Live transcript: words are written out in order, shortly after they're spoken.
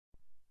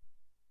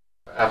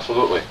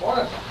Absolutely.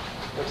 Wonderful.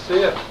 Let's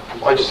see it.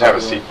 Why don't you just have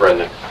a seat,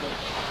 Brendan?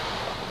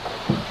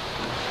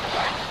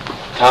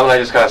 Tom and I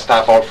just got to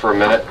stop out for a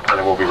minute, and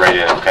then we'll be right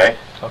in, okay?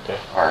 Okay.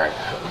 All right.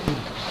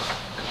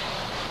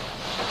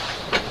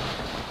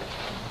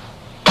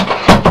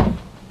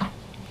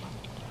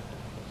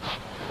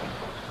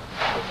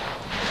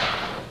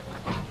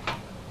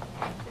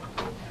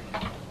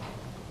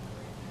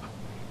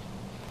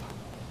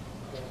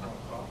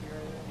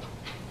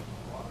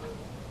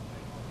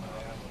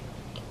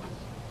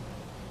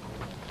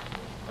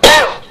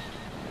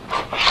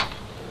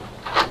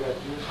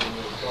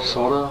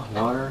 Soda,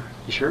 water,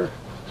 you sure?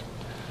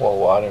 Well,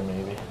 water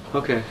maybe.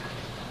 Okay.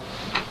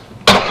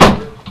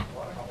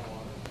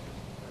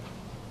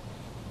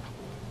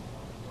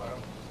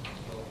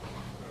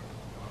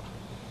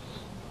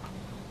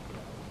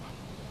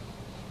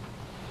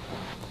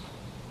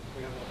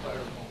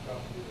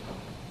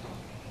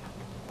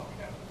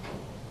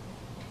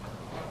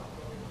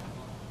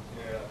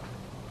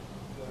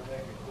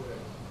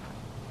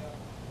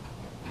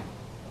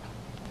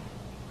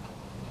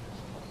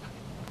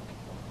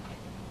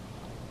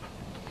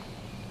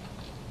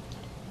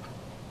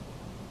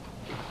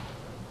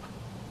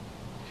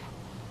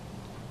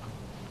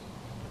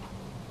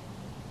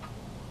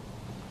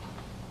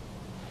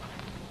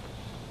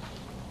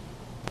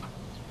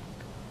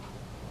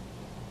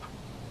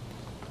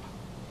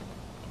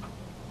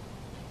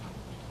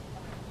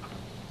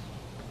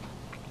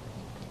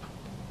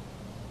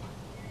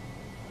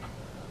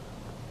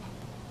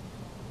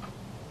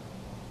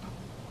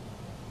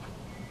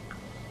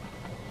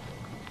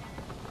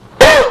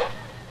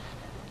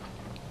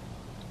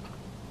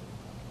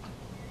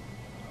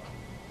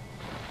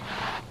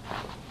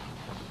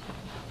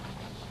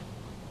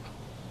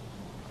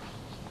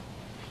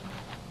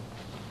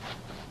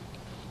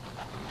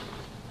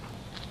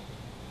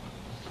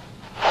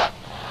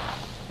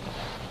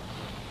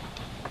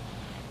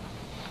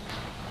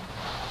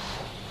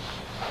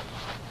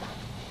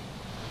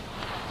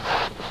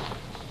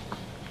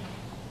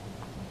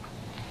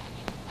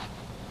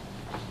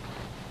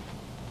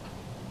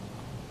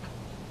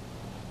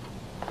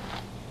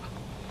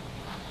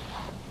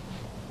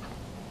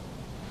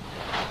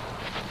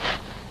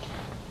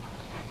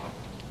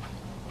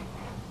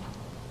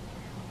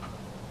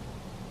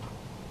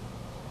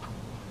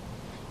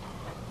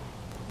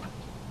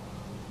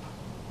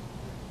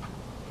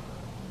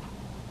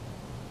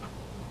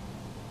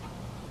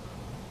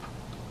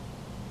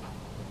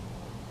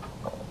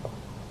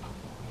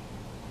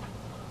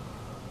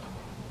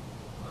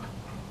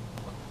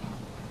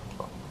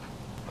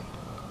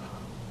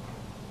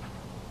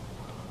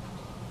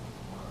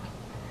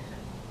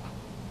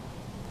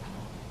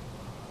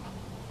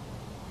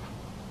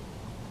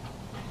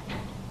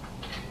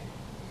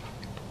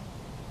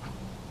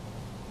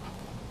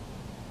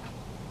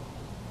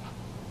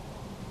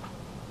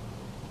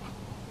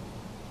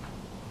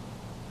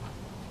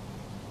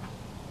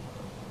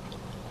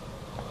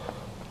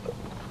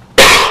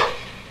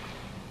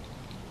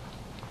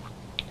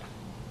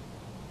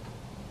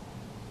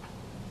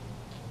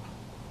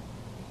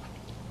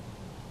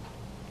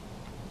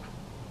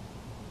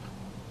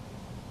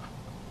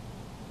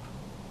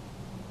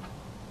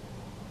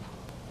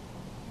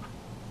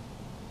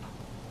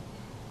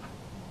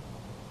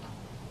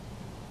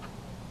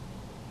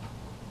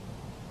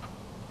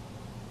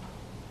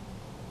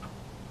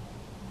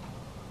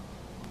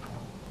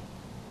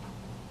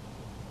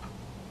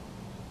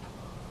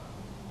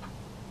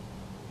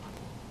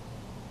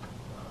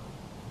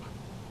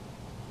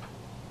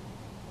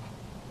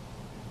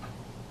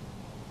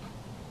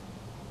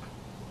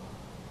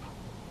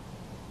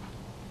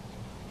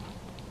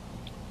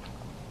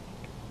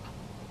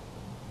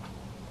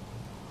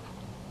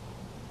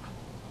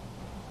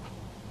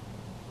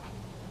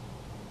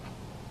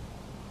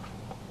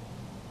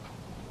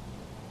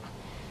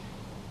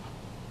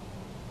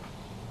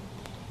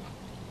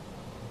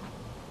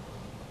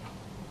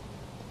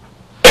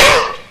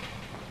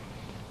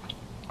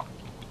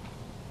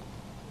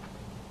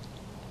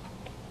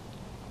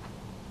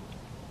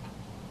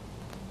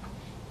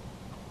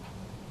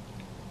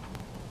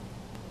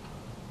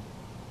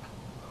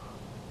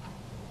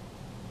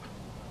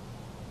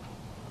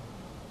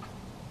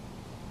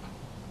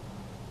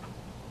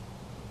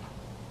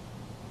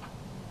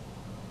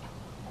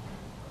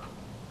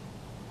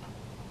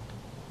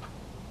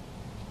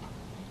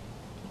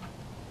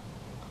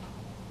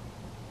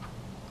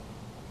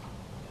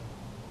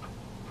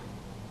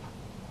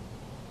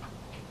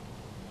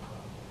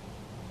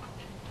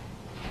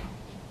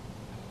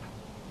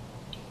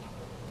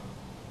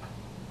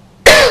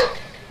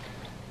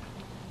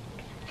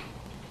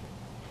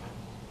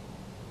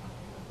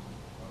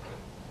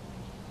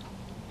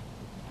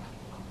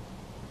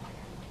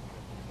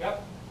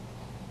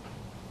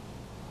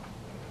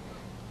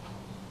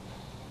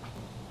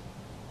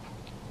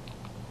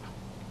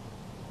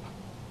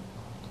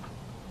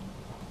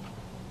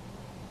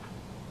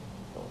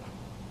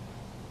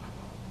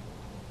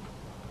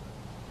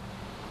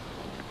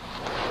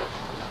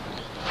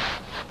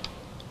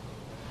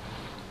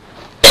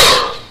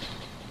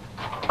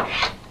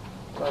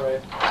 All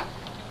right. How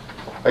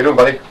you doing,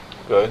 buddy?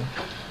 Good.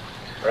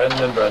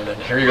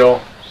 Brendan. Here you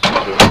go.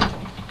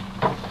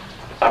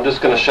 I'm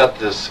just going to shut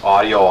this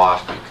audio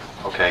off,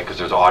 okay, because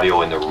there's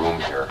audio in the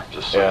room here,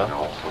 just so Yeah. you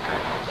know,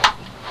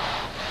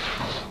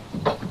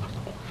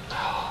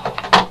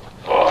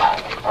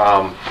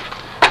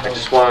 I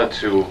just wanted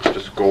to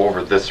just go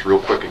over this real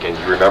quick again.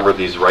 Do you remember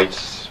these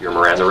rights, your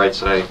Miranda rights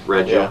that I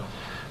read you?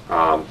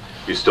 Yeah.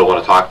 You still want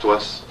to talk to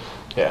us?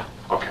 Yeah.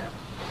 Okay.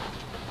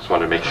 Just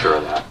wanted to make sure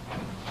of that.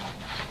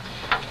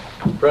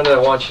 Brendan,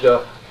 I want you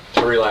to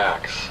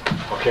relax,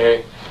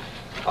 okay?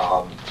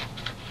 A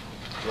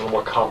little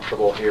more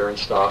comfortable here and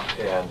stuff.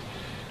 And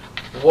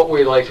what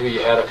we'd like to do,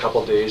 you had a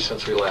couple days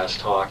since we last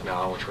talked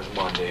now, which was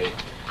Monday,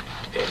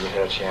 and you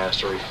had a chance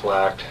to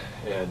reflect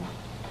and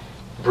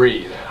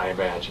breathe, I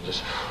imagine,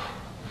 just.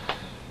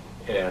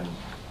 And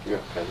Yeah,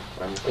 okay.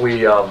 we,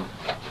 You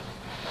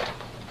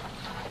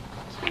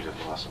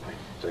just lost something.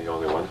 Is that the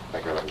only one?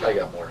 I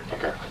got more in here.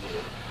 Okay.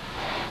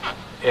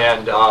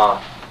 And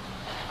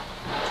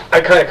I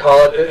kind of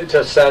call it,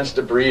 to a sense,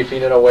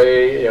 debriefing in a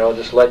way,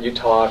 just let you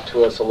talk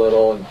to us a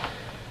little.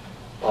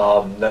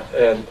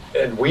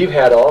 And we've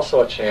had also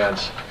a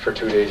chance for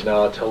 2 days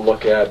now to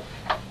look at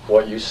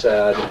what you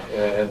said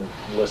and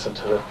listen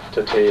to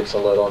tapes a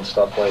little and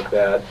stuff like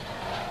that.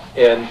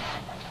 And,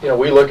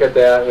 we look at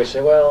that and we say,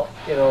 well,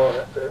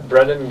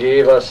 Brendan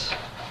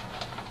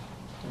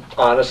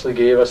honestly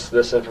gave us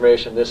this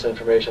information,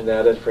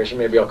 that information.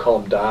 Maybe I'll call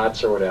them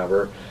dots or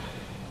whatever.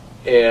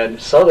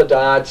 And some of the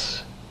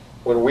dots,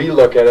 when we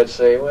look at it,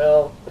 say,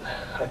 well,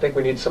 I think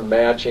we need some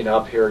matching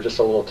up here, just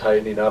a little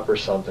tightening up or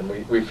something.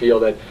 We feel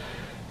that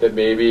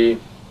maybe,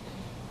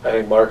 I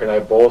think Mark and I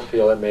both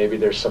feel that maybe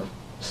there's some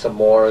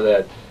more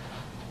that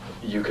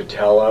you could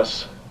tell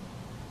us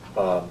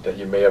that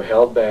you may have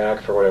held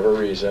back for whatever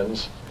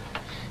reasons.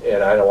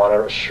 And I don't want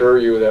to assure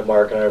you that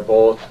Mark and I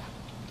both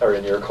are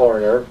in your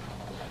corner,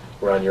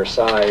 we're on your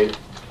side,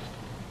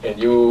 and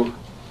you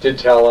did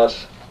tell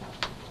us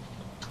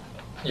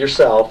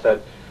yourself that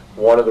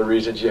one of the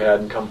reasons you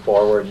hadn't come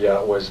forward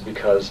yet was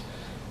because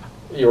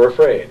you were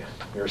afraid,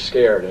 you were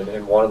scared,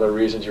 and one of the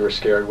reasons you were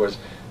scared was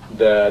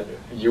that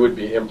you would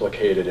be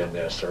implicated in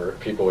this, or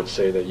people would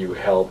say that you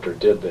helped or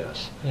did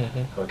this,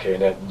 okay,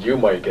 and that you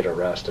might get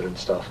arrested and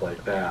stuff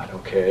like that,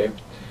 okay,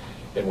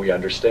 and we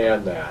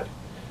understand that.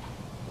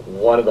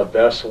 One of the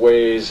best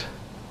ways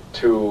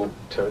to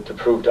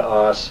prove to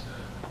us,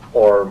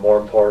 or more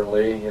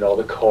importantly,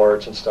 the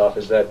courts and stuff,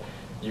 is that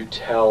you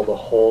tell the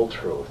whole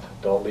truth.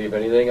 Don't leave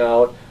anything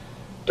out.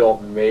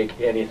 Don't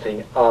make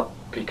anything up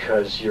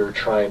because you're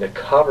trying to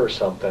cover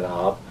something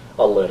up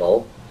a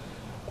little.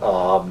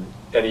 And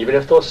even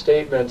if those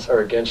statements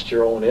are against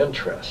your own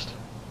interest,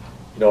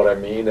 you know what I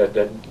mean?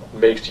 That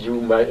makes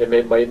you,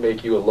 it might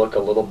make you look a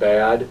little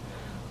bad,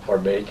 or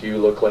make you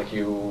look like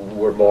you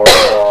were more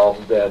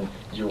involved than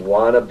you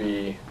want to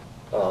be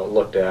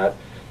looked at.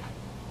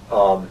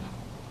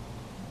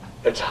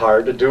 It's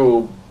hard to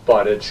do,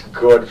 but it's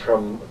good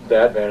from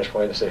that vantage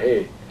point to say,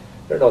 hey,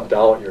 there's no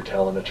doubt you're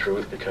telling the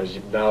truth, because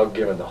you've now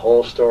given the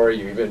whole story.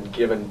 You've even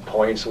given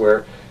points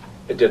where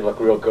it didn't look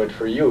real good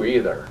for you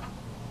either.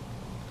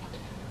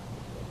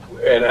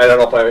 And I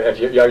don't know if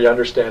you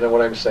understand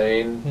what I'm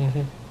saying.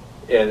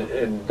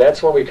 And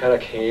that's why we kind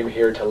of came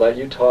here, to let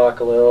you talk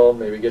a little,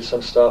 maybe get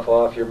some stuff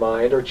off your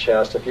mind or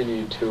chest if you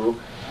need to,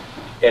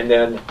 and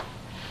then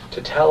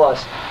to tell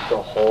us the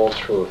whole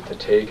truth, to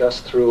take us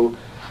through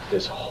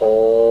this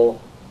whole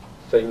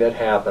thing that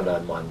happened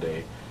on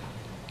Monday.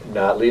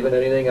 Not leaving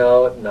anything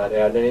out, not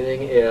adding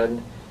anything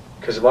in,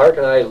 because Mark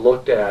and I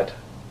looked at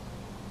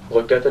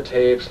the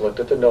tapes, looked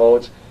at the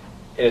notes,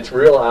 and it's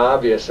real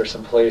obvious there's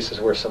some places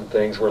where some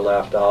things were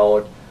left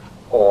out,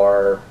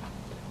 or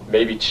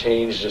maybe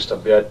changed just a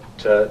bit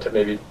to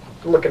maybe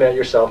looking at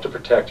yourself to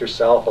protect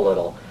yourself a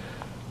little.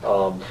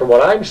 From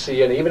what I'm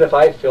seeing, even if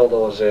I fill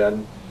those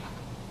in,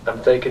 I'm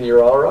thinking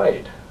you're all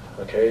right.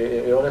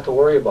 Okay, you don't have to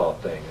worry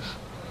about things.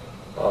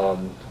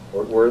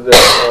 We're there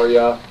for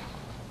you.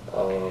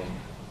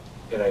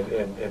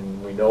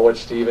 And we know what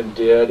Stephen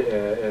did,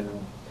 and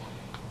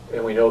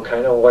we know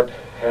kind of what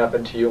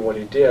happened to you and what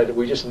he did.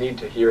 We just need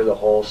to hear the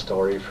whole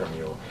story from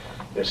you.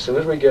 And as soon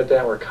as we get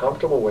that, we're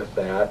comfortable with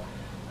that,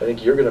 I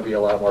think you're going to be a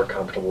lot more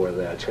comfortable with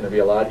that. It's going to be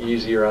a lot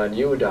easier on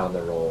you down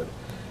the road.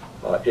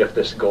 If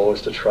this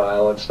goes to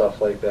trial and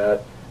stuff like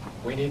that,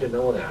 we need to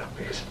know that,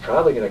 because it's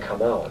probably going to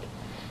come out.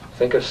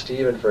 Think of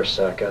Stephen for a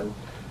second.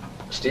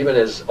 Stephen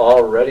is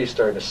already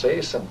starting to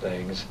say some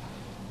things,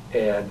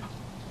 and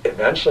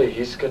eventually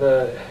he's going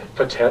to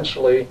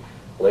potentially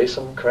lay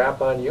some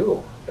crap on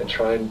you and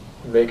try and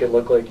make it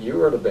look like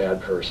you are the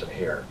bad person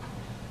here.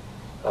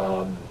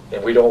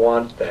 And we don't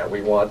want that.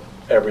 We want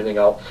everything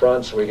out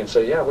front so we can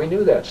say, yeah, we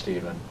knew that,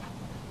 Stephen.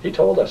 He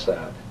told us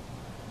that.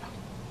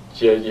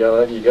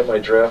 You get my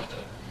drift?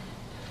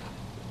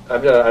 I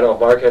don't know if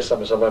Mark has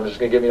something, so I'm just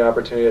going to give you an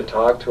opportunity to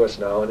talk to us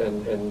now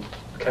and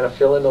kind of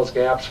fill in those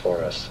gaps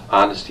for us.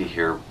 Honesty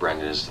here,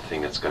 Brendan, is the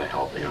thing that's going to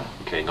help you.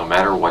 Okay, no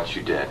matter what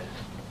you did,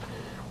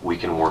 we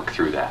can work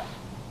through that.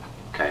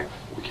 Okay,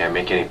 We can't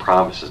make any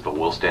promises, but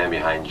we'll stand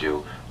behind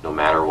you no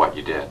matter what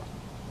you did.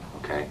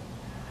 Okay?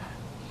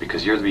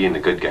 Because you're being the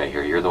good guy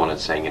here. You're the one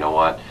that's saying, you know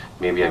what,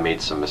 maybe I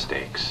made some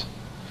mistakes,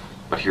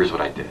 but here's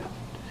what I did.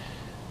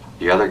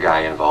 The other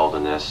guy involved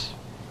in this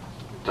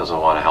doesn't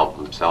want to help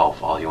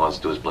himself. All he wants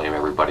to do is blame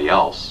everybody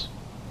else.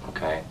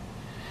 Okay?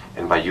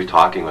 And by you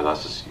talking with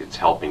us, it's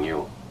helping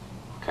you.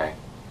 Okay?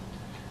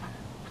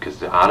 Because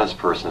the honest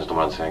person is the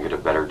one that's going to get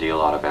a better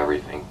deal out of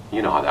everything.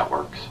 You know how that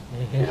works.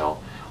 You know,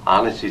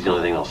 honesty is the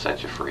only thing that'll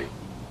set you free.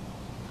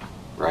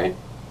 Right?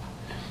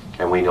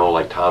 And we know,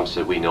 like Tom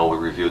said, we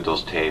reviewed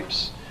those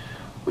tapes.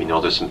 We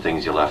know there's some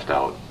things you left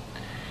out.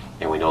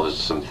 And we know there's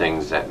some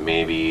things that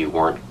maybe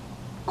weren't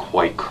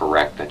quite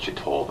correct that you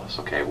told us.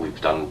 Okay? We've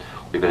been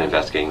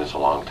investigating this a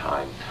long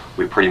time.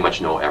 We pretty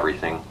much know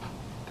everything.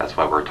 That's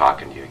why we're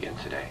talking to you again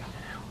today.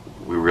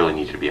 We really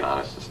need you to be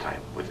honest this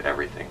time with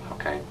everything,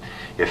 okay?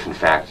 If in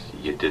fact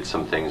you did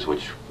some things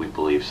which we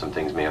believe some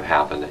things may have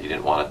happened that you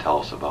didn't want to tell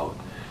us about,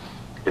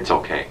 it's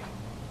okay.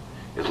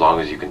 As long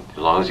as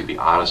you be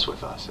honest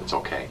with us, it's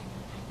okay.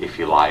 If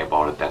you lie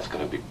about it, that's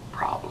going to be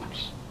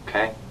problems,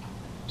 okay?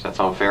 Does that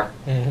sound fair?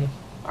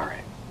 All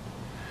right.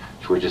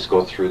 Should we just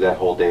go through that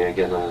whole day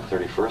again on the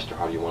 31st, or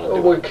how do you want to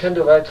do We it? can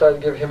do that.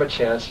 I'd give him a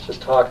chance to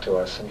just talk to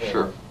us. And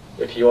Sure.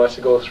 If he wants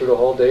to go through the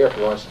whole day, or if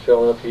he wants to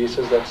fill in the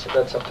pieces,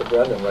 that's up to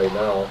Brendan right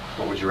now.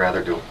 What would you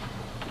rather do?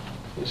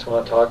 You just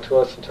want to talk to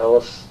us and tell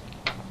us,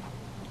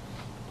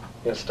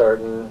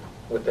 starting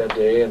with that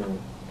day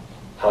and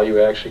how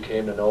you actually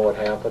came to know what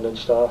happened and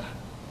stuff.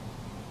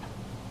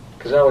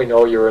 Because now we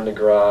know you were in the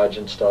garage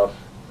and stuff,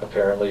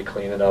 apparently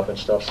cleaning up and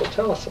stuff, so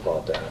tell us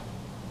about that.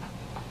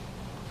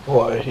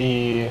 Well,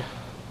 he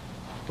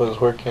was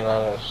working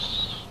on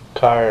his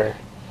car,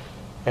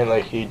 and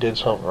like he did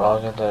something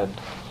wrong, and then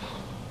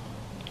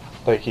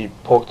like he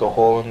poked a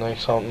hole in like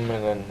something,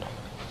 and then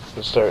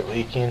it started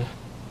leaking.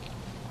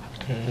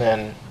 And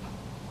then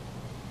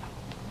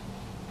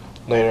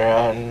later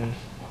on,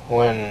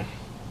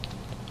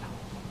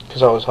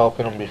 because I was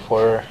helping him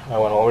before I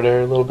went over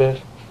there a little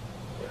bit,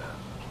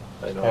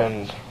 I know.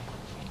 and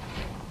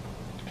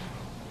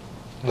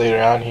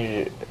later on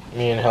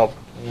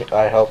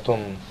I helped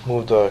him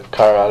move the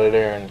car out of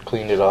there and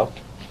cleaned it up,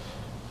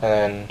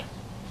 and then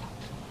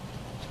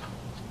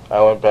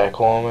I went back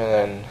home,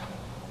 and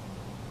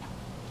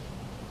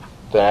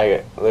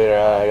then later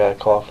on I got a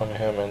call from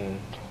him, and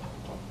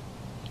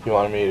he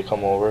wanted me to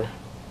come over.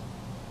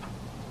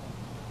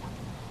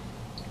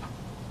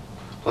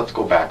 Let's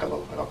go back a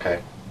little bit,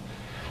 okay?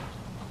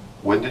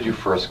 When did you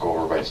first go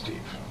over by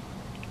Steve?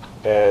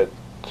 At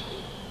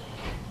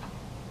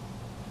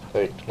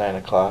like 9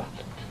 o'clock.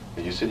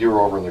 You said you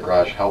were over in the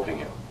garage helping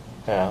him.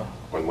 Yeah,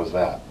 When was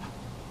that?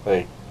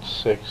 like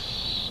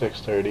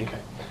 6:30. Okay.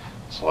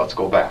 So let's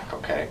go back,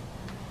 okay?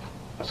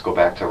 Let's go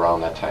back to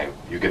around that time.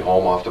 You get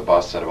home off the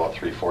bus at about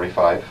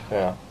 3:45,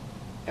 Yeah,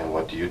 and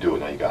what do you do?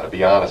 Now you got to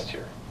be honest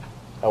here.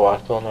 I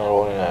walked on the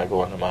road and I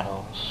go into my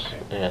house.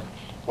 Okay. And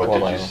What Well,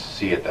 did I you don't-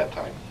 see at that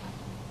time?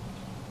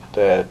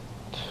 that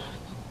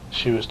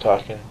she was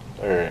talking,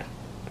 or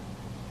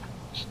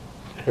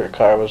her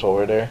car was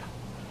over there,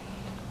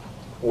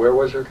 Where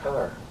was your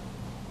car?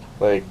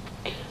 like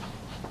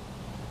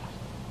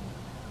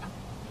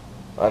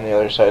on the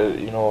other side,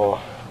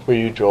 where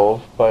you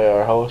drove by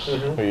our house,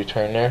 Mhm. where you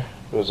turned there.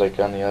 It was like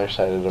on the other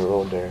side of the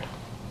road there,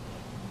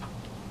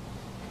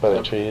 by the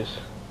Okay. trees.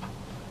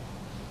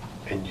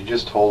 And you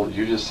just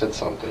said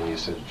something. You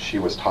said she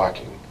was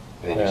talking,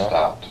 and then you Yeah.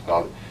 stopped.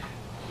 Now,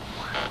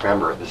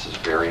 remember, this is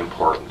very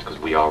important because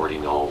we already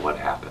know what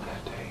happened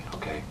that day,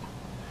 okay?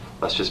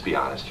 Let's just be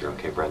honest here,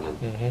 okay,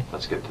 Brendan?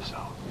 Let's get this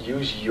out.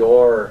 Use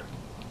your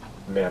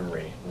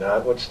memory,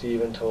 not what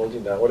Steven told you,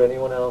 not what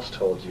anyone else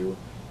told you.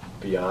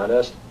 Be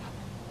honest,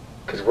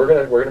 because we're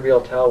gonna be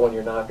able to tell when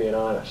you're not being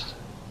honest.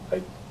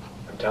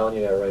 I'm telling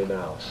you that right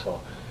now. So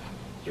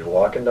you're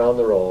walking down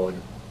the road.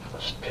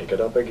 Let's pick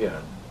it up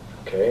again,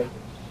 okay?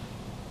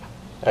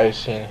 I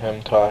seen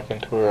him talking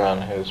to her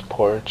on his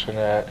porch and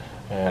that,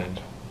 and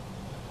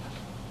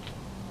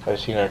I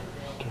seen her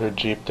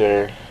Jeep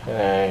there,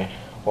 and I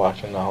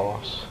walked in the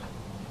house.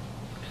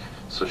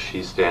 So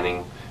she's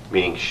standing,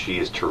 meaning she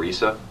is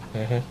Teresa.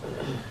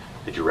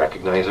 Did you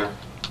recognize her?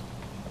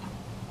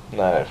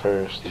 Not at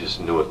first. You just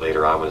knew it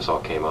later on when this all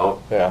came out?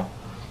 Yeah.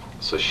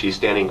 So she's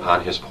standing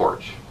on his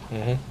porch.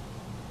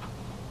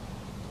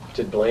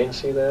 Did Blaine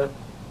see that?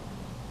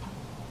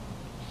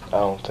 I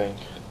don't think.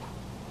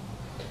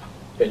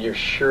 And you're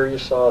sure you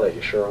saw that?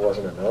 You sure it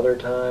wasn't another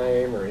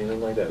time or anything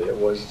like that? It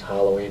was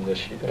Halloween this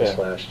Yeah.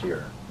 last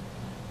year.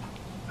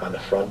 On the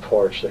front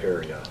porch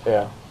area.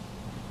 Yeah.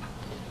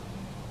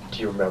 Do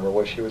you remember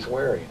what she was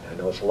wearing? I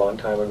know it's a long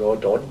time ago.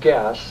 Don't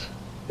guess.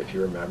 If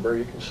you remember,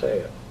 you can say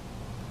it.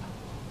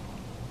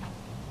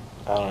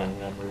 I don't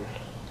remember. Do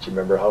you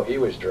remember how he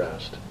was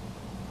dressed?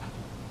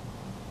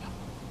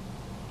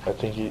 I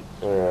think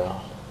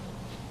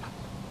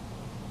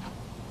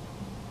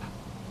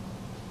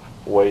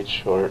white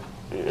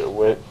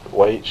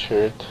white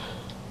shirt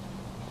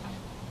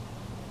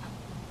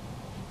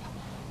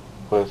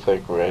with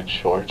like red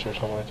shorts or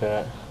something like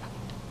that.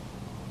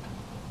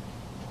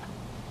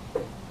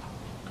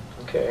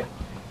 Okay.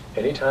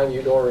 Anytime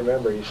you don't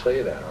remember, you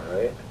say that, all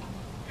right?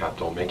 Yeah,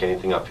 don't make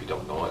anything up. You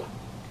don't know it.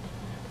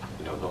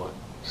 You don't know it.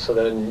 So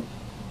then,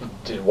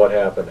 what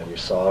happened? And you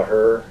saw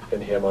her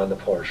and him on the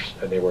porch,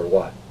 and they were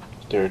what?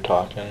 They were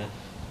talking.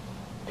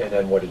 And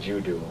then what did you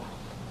do?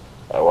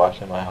 I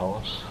walked in my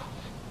house.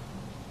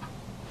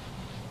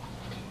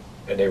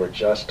 And they were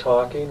just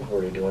talking?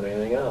 Were they doing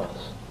anything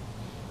else?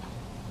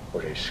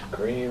 Were they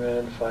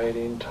screaming,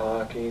 fighting,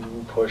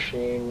 talking,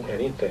 pushing,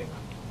 anything?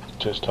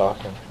 Just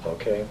talking.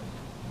 Okay.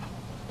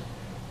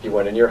 You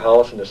went in your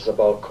house, and this is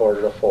about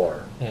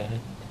 3:45. Mm-hmm.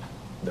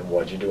 Then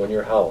what'd you do in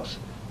your house?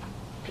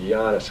 Be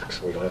honest,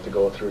 so we don't have to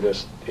go through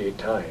this 8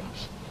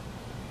 times.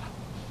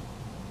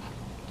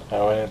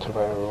 I went into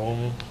my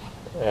room,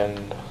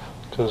 and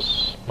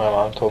because my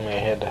mom told me I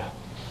had to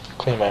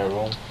clean my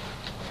room,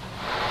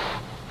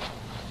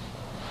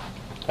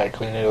 I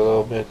cleaned it a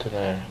little bit, and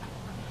I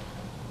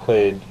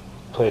played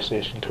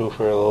PlayStation 2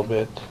 for a little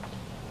bit.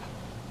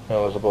 And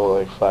it was about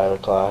like 5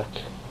 o'clock,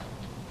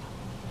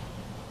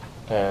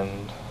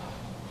 and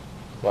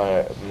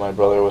my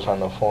brother was on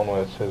the phone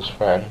with his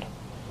friend.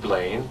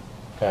 Blaine?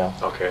 Yeah.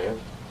 Okay.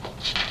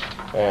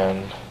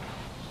 And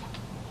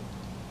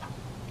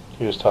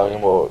he was talking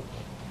about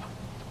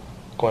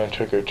going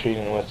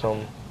trick-or-treating with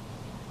him,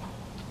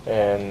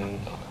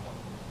 and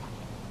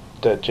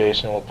that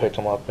Jason will pick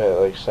him up at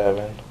like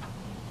 7.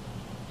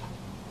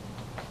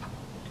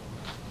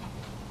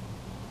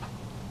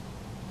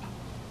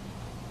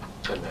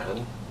 And then?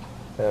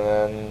 And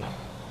then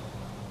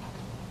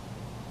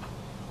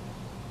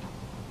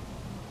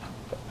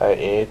I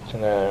ate,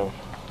 and I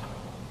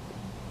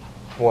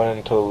went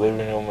into the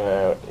living room,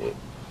 and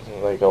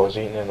I was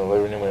eating in the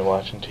living room and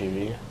watching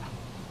TV.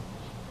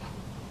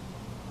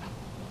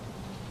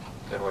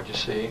 Then what'd you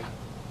see?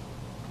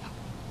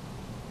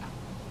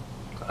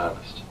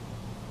 Honest.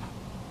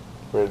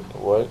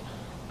 What?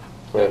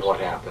 Then what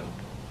happened?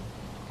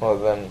 Well,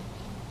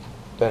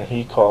 then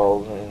he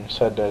called and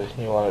said that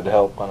he wanted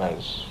help on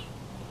his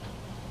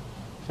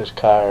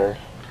car.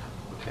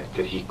 Okay.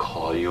 Did he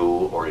call you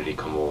or did he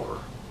come over?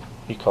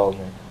 He called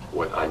me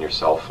What, on your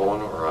cell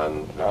phone or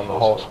on the on the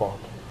house phone.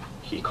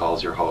 He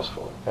calls your house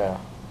phone. Yeah,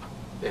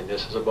 And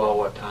this is about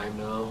what time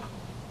now?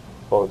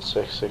 about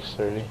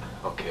 6:30.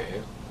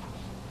 Okay.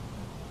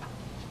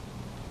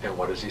 And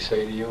what does he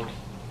say to you?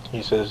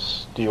 He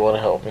says, "Do you want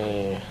to help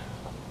me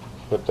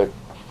with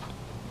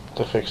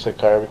to fix the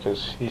car?"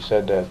 Because he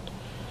said that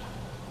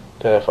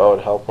if I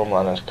would help him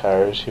on his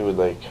cars, he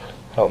would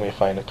help me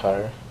find a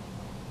car.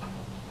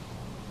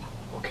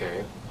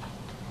 Okay.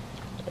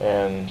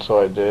 And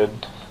so I did,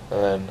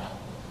 and then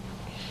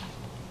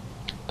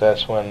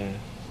that's when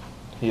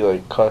he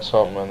cut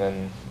something, and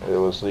then it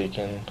was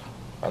leaking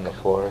on the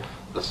floor.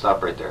 Let's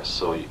stop right there.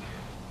 So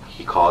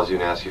he calls you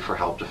and asks you for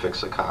help to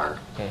fix a car,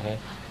 Mhm.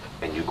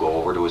 and you go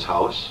over to his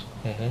house,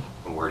 Mhm.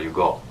 and where do you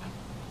go?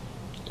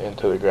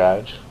 Into the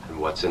garage. And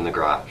what's in the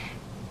garage?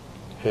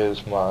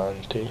 His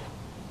Monty.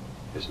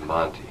 His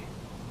Monty.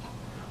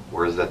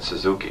 Where's that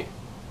Suzuki?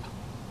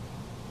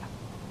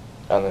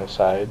 On the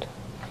side.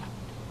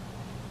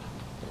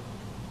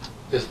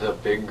 Is the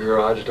big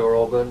garage door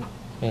open?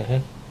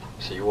 Mhm.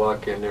 So you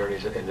walk in there, and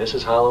he said, and this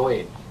is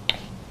Halloween.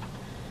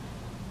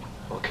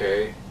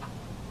 Okay.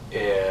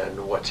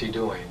 And what's he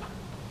doing?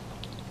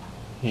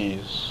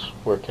 He's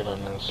working on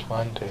his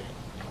Monty.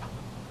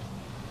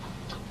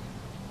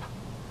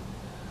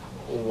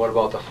 What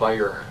about the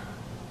fire?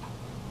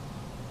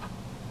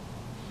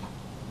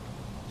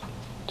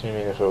 Do you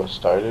mean if it was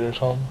started or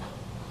something?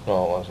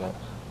 No, it wasn't.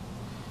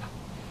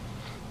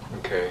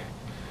 Okay.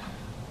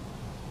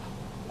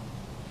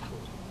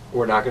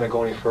 We're not going to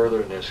go any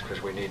further in this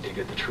because we need to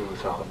get the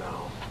truth out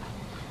now.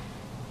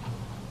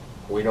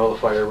 We know the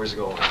fire was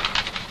going.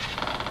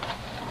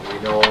 We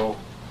know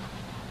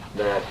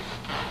that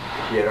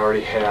he had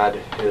already had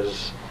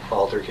his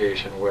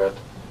altercation with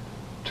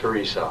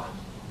Teresa.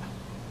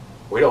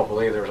 We don't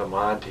believe there was a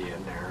Monty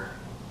in there.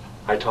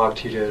 I talked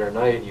to you the other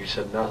night and you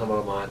said nothing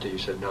about a Monty. You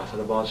said nothing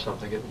about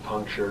something getting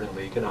punctured and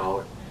leaking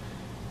out.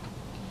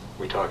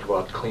 We talked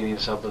about cleaning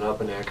something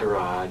up in that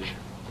garage.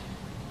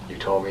 You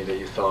told me that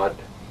you thought,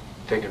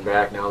 thinking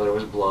back now, that it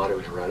was blood. It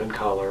was red in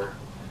color.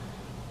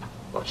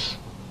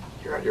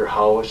 You're at your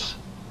house,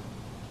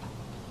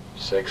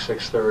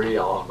 6:30.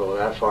 I'll go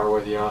that far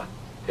with you.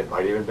 It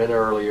might even been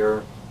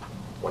earlier.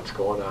 What's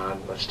going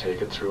on? Let's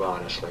take it through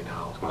honestly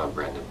now. Come on,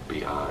 Brandon,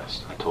 be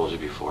honest. I told you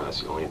before,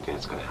 that's the only thing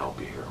that's going to help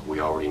you here.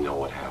 We already know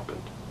what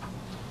happened.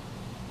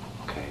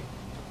 Okay?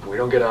 We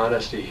don't get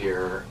honesty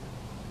here.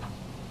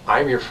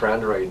 I'm your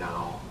friend right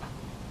now.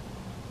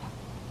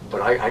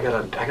 But I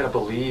gotta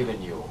believe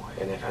in you.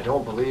 And if I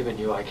don't believe in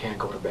you, I can't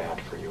go to bat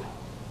for you.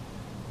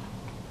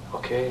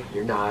 Okay?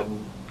 You're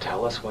nodding.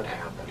 Tell us what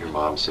happened. Your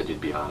mom said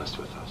you'd be honest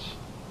with us.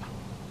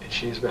 And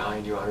she's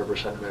behind you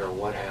 100% no matter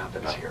what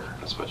happens Yeah, here.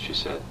 that's what she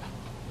said.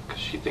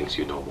 Because she thinks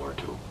you know more,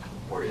 too.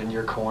 We're in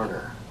your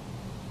corner.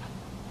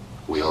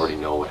 We already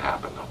know what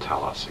happened. Now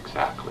tell us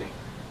exactly.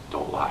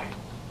 Don't lie.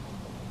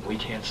 We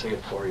can't say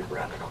it for you,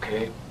 Brendan,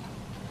 okay?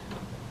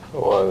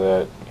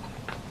 Well,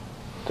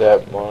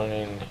 that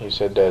morning he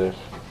said that if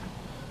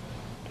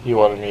he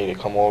wanted me to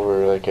come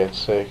over like at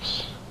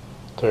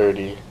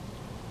 6:30,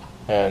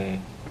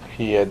 and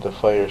he had the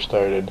fire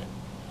started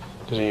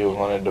because he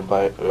wanted to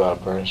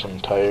burn some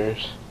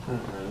tires,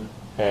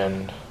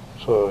 and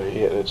so he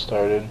had it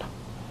started,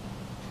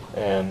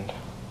 and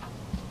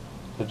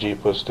the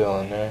Jeep was still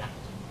in there.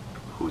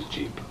 Whose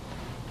Jeep?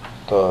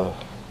 The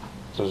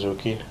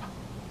Suzuki.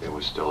 It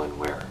was still in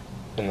where?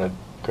 In the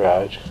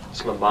garage.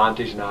 So the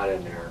Monty's not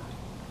in there.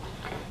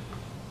 Okay.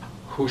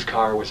 Whose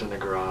car was in the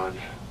garage?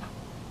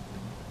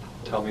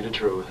 Tell me the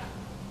truth.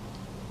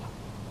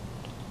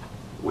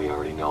 We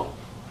already know.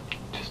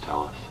 Just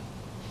tell us.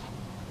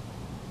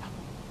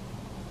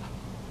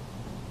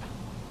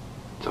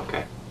 It's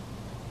okay.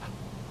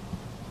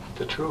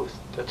 The truth.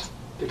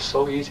 It's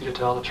so easy to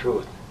tell the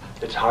truth.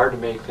 It's hard to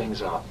make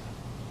things up.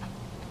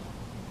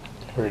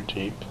 Her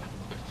Jeep.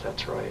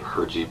 That's right.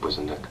 Her Jeep was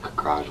in the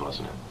garage,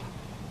 wasn't it?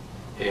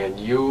 And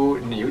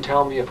you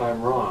tell me if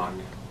I'm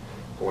wrong,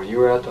 but when you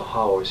were at the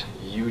house,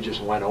 you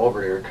just went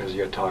over here because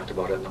you had talked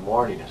about it in the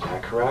morning. Is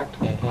that correct?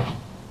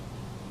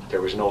 Mm-hmm.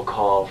 There was no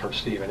call from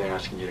Stephen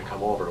asking you to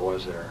come over,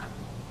 was there?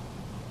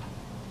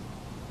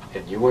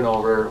 And you went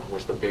over,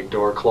 was the big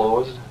door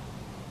closed?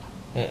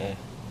 Mm-mm.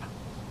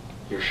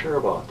 You're sure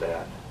about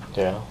that?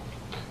 Yeah.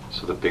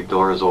 So the big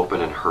door is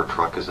open and her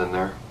truck is in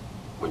there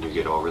when you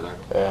get over there?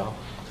 Yeah.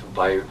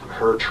 By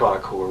her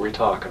truck, who are we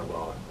talking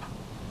about?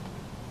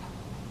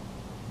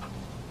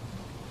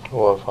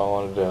 Well, if I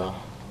wanted to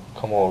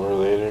come over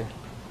later.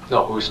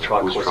 No, whose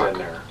truck Whose was truck? in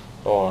there?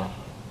 Or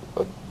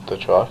the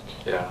truck.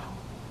 Yeah.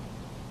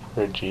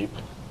 Her Jeep.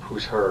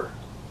 Who's her?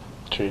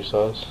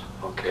 Teresa's.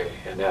 Okay,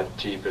 and that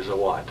Jeep is a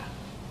what?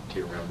 Do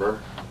you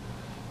remember?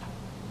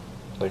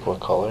 Like what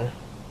color?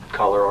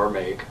 Color or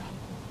make?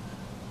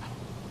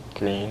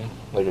 Green.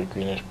 Like a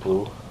greenish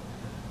blue.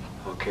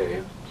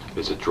 Okay.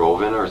 Is it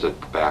drove in or is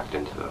it backed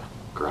into the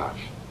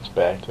garage? It's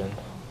backed in.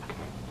 Okay.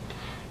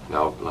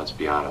 Now, let's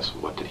be honest.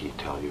 What did he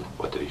tell you?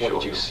 What did he show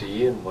What did you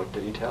see and what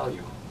did he tell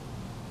you?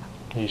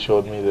 He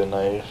showed me the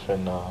knife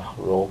and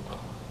rope.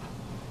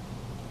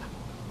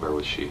 Where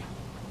was she?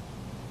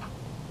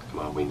 Come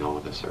on, we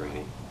know this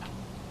already.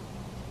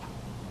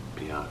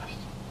 Be honest.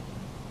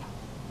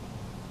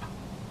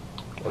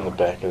 In the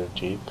back of the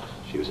Jeep.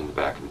 She was in the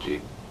back of the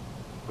Jeep.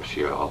 Was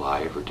she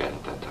alive or dead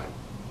at that time?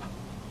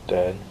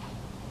 Dead.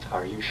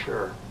 Are you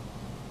sure?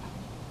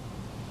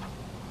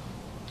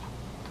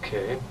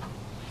 Okay.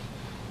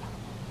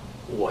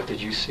 What did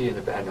you see in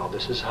the back? I know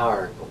this is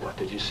hard, but what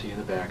did you see in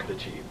the back of the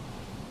Jeep?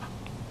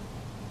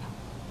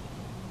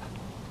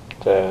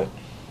 That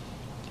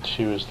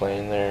she was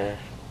laying there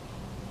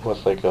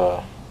with like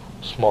a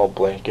small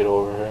blanket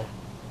over her.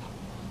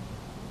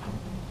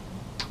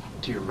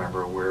 Do you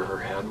remember where her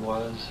head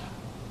was?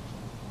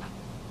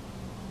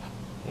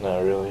 Not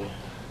really.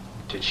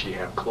 Did she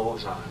have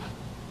clothes on?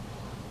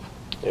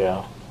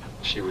 Yeah.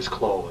 She was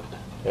clothed.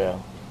 Yeah.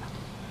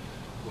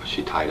 Was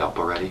she tied up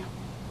already?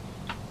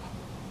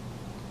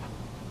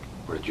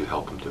 Or did you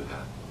help him do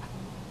that?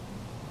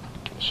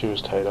 She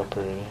was tied up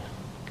already.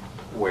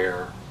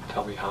 Where?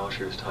 Tell me how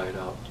she was tied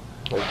up.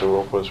 Like the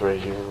rope was right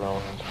here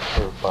around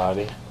her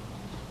body.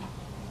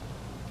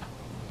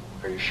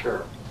 Are you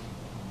sure?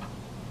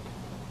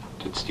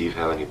 Did Steve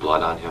have any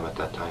blood on him at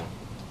that time?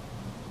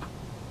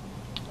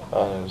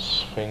 On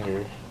his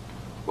finger.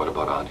 What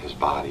about on his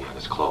body, on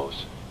his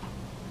clothes?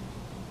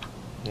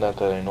 Not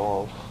that I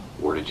know of.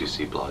 Where did you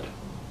see blood?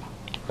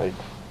 Like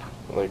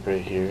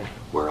right here.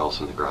 Where else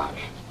in the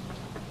garage?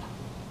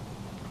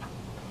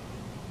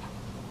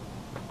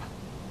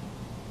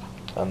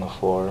 On the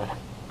floor.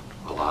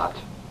 A lot?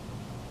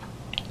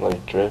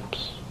 Like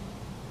drips.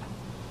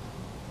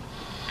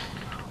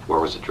 Where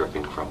was it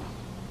dripping from?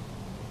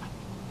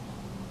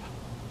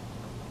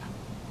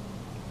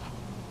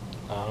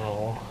 I don't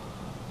know.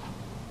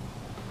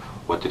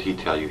 What did he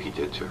tell you he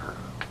did to her?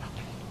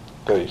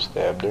 That he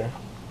stabbed her.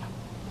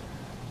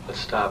 Let's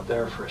stop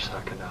there for a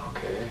second now,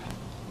 okay?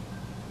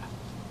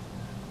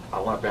 I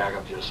want to back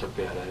up just a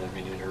bit. I didn't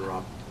mean to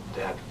interrupt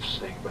that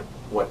thing, but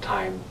what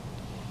time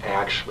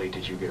actually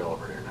did you get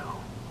over here now?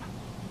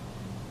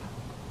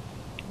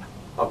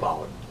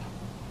 About.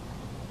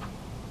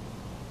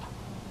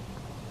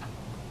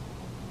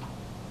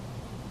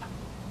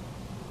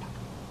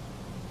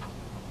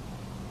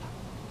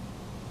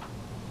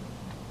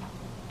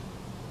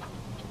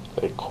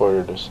 Like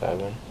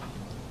 6:45.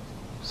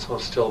 So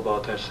it's still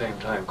about that same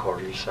time,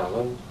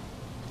 6:45.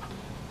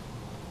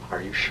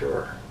 Are you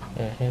sure?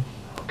 Mm-hmm.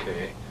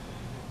 Okay.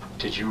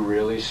 Did you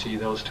really see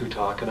those two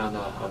talking on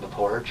the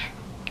porch?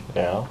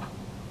 Yeah.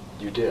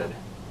 You did.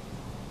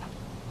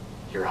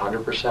 You're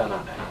 100%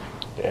 on that.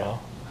 Yeah.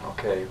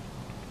 Okay.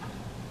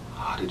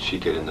 How did she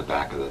get in the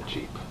back of the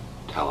Jeep?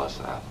 Tell us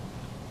that.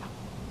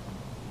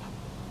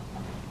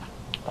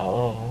 I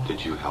don't know.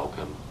 Did you help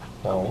him?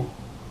 No.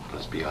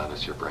 Let's be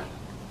honest here, Brendan.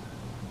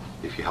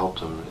 If you helped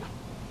him,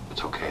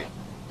 it's okay.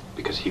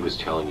 Because he was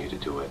telling you to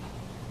do it.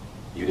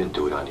 You didn't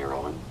do it on your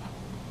own.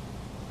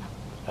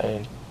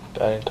 I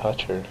didn't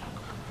touch her.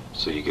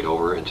 So you get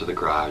over into the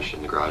garage,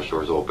 and the garage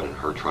door's open, and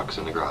her truck's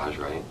in the garage,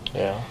 right?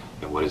 Yeah.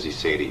 And what does he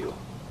say to you?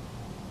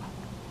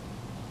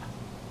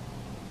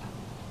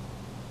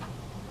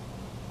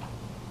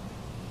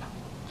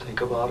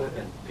 Think about it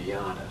and be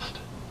honest.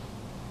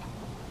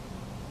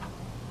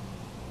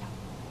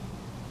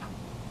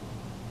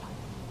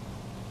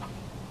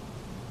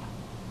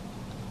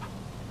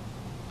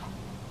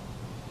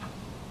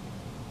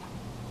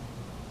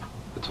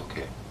 It's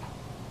okay.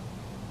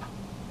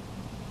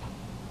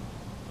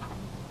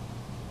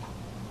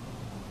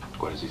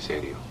 What does he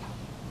say to you?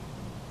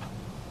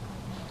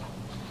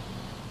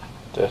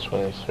 That's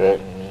when he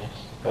threatened me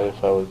that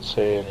if I would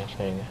say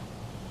anything,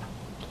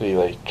 that he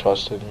like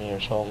trusted me or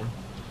something.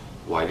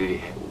 Why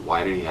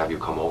did he have you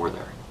come over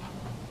there?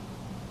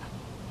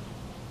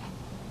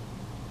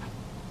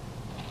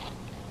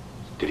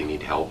 Did he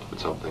need help with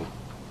something?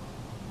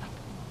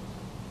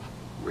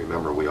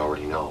 Remember, we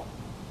already know,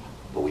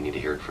 but we need to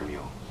hear it from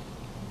you.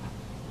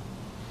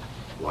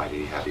 Why did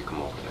he have you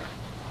come over there?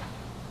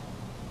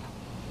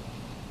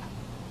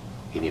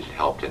 He needed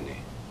help, didn't he?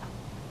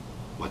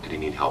 What did he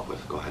need help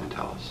with? Go ahead and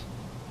tell us.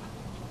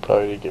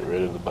 Probably to get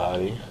rid of the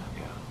body.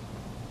 Yeah.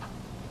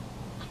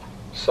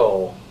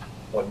 So,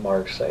 what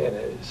Mark's saying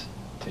is,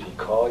 did he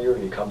call you or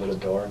did he come to the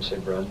door and say,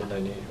 Brendan, I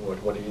need,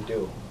 what do you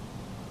do?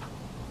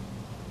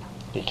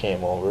 He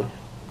came over.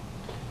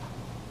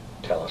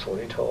 Tell us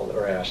what he told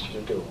or asked you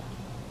to do.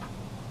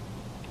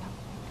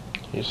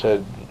 He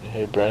said,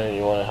 hey Brendan,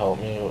 you want to help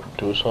me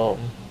do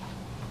something?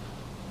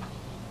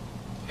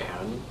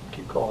 And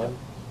keep going.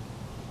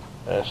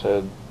 I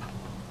said,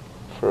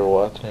 for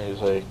what? And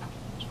he's like,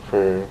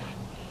 for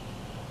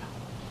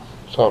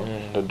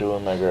something to do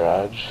in my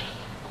garage.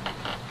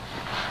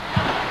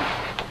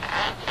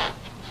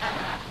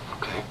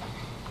 Okay.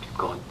 Keep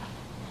going.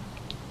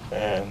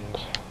 And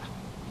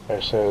I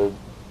said,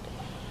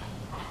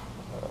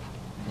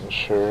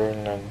 sure,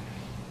 and then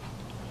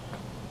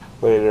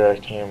later I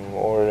came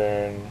over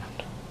there and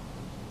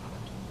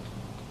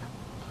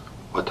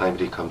What time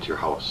did he come to your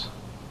house?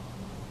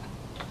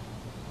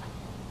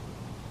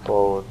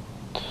 about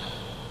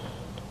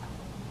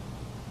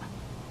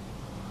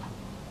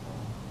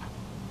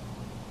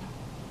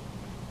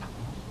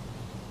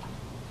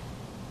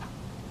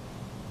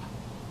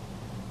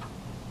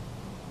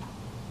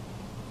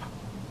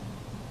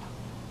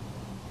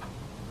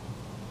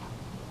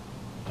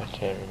I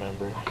can't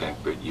remember. Okay,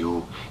 but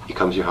he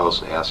comes to your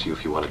house and asks you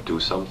if you want to do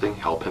something,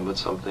 help him with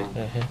something.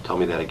 Mm-hmm. Tell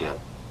me that again.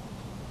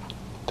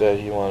 That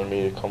he wanted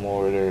me to come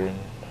over there and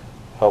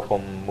help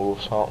him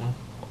move something.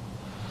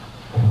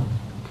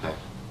 Okay.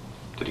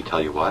 Did he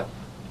tell you what?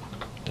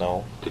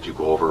 No. Did you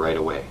go over right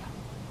away?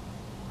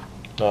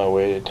 No, I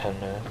waited 10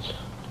 minutes.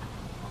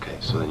 Okay,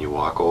 so then you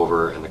walk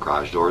over and the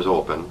garage door is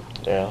open,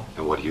 Yeah.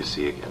 and what do you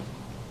see again?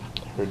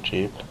 Her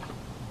Jeep.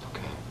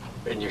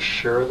 Okay. And you're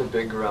sure the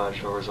big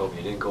garage door is open?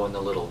 You didn't go in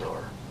the little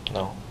door?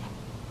 No.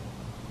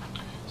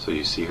 So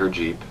you see her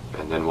Jeep,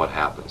 and then what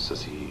happens?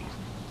 Does he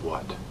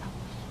what?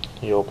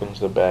 He opens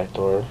the back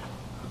door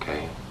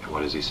Okay, and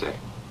what does he say?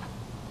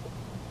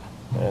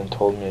 and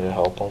told me to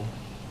help him.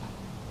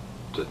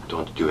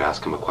 Don't you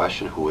ask him a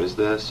question? Who is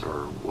this,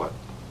 or what?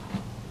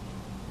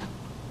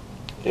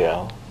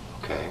 Yeah.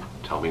 Okay,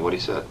 tell me what he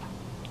said.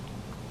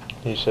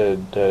 He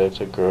said that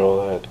it's a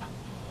girl that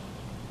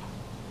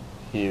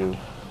he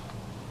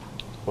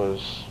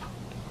was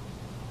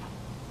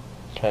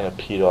kind of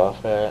peed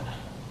off at.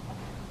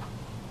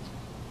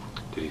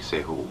 Did he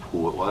say who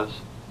it was?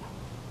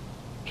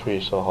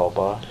 Teresa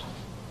Hallbach.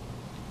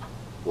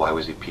 Why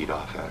was he peed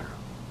off at her?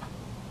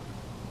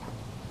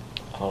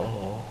 I don't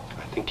know.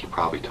 I think he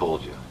probably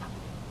told you.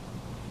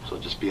 So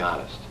just be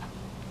honest.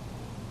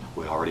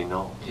 We already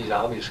know. He's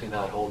obviously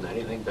not holding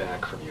anything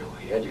back from you.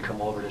 He had you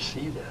come over to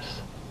see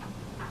this.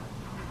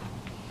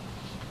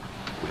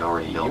 We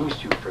already He know.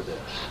 used you for this.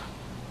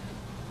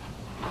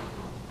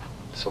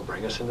 So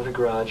bring us into the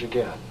garage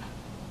again.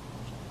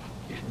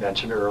 You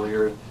mentioned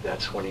earlier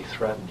that's when he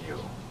threatened you.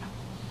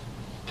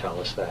 Tell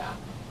us that.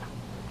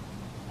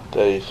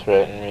 That he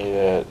threatened me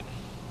that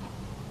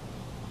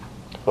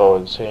if I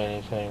would say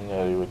anything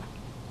that he would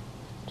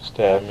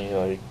stab me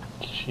like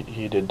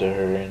he did to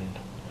her, and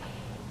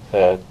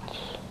that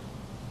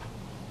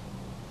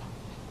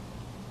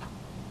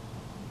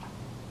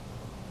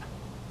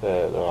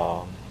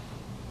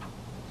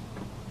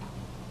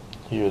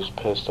he was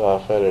pissed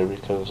off at her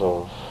because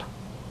of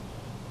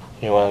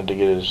he wanted to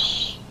get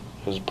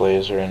his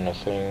blazer in the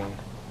thing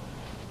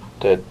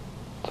that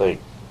like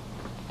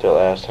the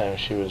last time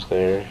she was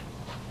there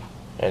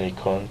and he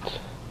couldn't.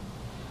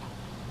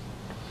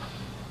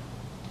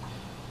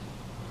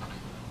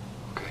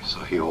 Okay, so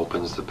he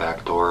opens the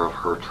back door of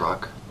her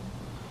truck,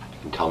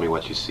 and tell me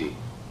what you see.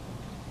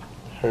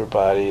 Her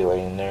body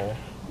laying there.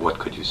 What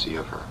could you see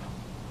of her?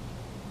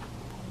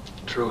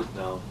 Truth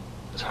now.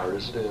 As hard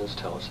as it is,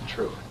 tell us the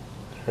truth.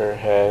 Her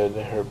head,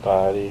 her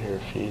body, her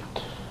feet.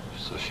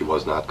 So she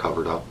was not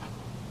covered up?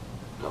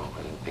 No,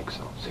 I didn't think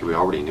so. See, we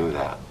already knew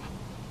that.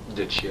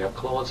 Did she have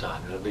clothes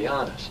on? To be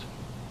honest.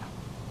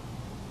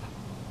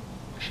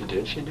 If she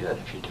did, she did.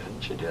 If she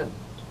didn't, she didn't.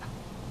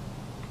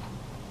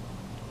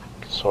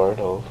 Sort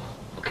of.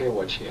 Okay,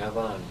 what'd she have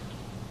on?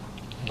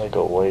 Like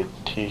a white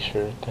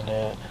t-shirt and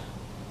that.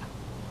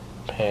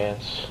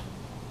 Pants.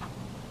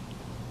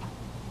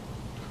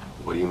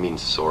 What do you mean,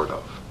 sort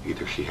of?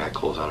 Either she had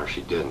clothes on or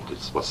she didn't.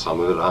 Was some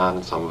of it on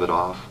and some of it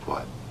off?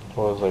 What? It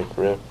was like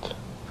ripped.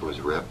 It was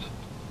ripped?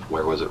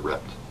 Where was it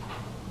ripped?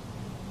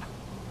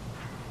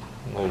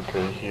 Like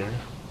right here.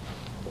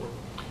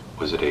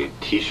 Was it a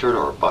t-shirt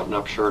or a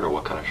button-up shirt or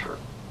what kind of shirt?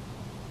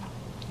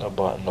 A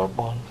buttoned up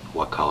one.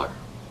 What color?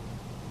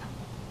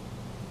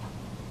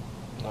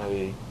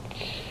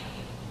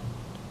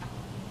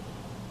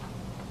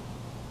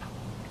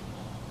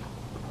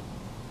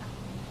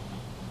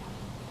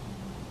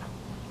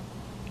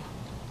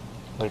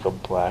 Like a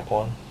black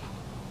one.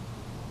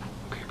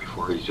 Okay,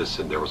 before you just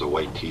said there was a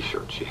white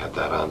t-shirt. She had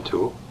that on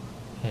too?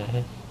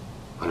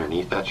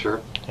 Underneath that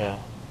shirt? Yeah.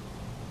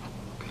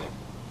 Okay.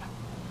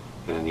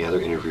 And in the other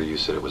interview you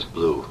said it was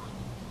blue.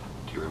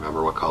 Do you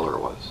remember what color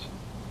it was?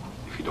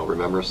 If you don't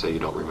remember, say you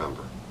don't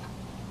remember.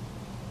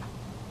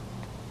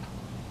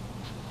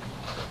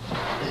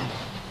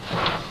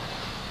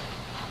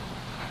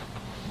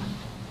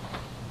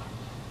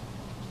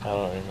 I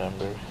don't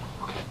remember.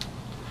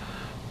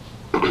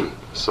 Okay.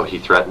 So he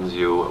threatens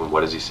you, and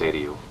what does he say to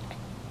you?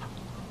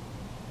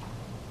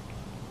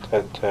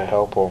 That to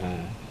help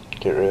him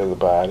get rid of the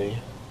body.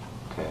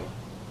 Okay.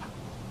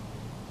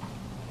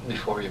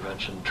 Before you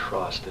mentioned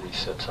trust, that he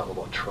said something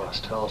about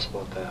trust. Tell us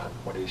about that.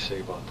 What did he say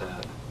about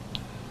that?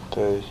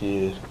 That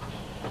he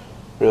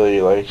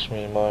really likes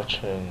me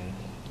much and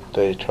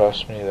they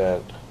trust me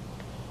that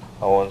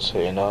I won't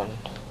say nothing.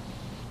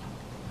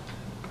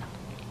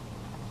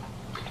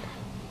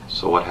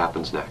 So what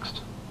happens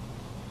next?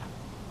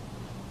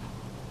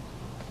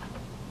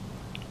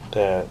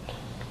 That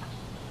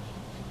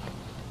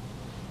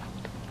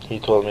he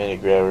told me to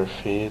grab her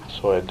feet,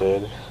 so I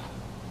did,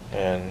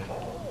 and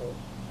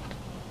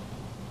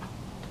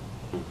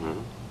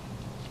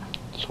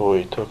so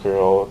we took her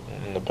out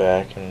in the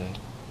back and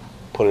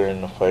put her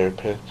in the fire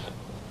pit.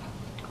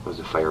 Was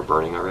the fire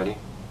burning already?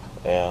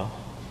 Yeah.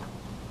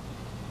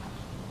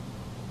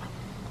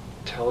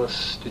 Tell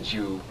us, did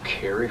you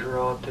carry her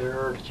out there,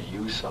 or did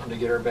you use something to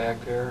get her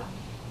back there?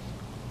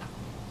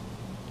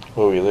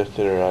 Well, we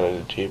lifted her out of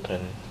the Jeep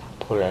and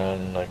put her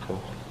on like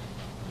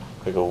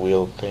a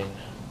wheel thing.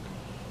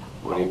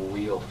 What a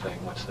wheel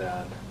thing, what's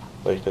that?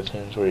 Like the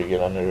things where you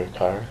get under a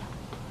car.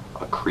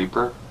 A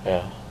creeper?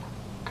 Yeah.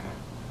 Okay.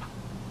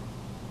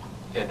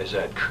 And is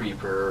that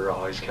creeper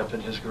always kept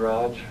in his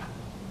garage?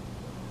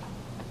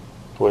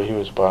 Well, he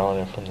was borrowing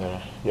it from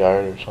the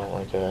yard or something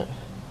like that.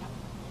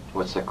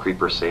 What's that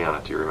creeper say on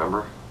it? Do you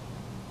remember?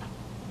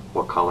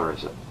 What color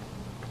is it?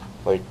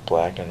 Like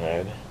black and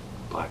red.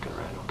 Black and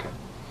red, okay.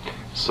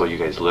 So you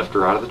guys lift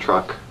her out of the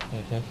truck,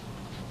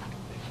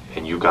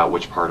 and you got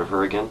which part of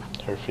her again?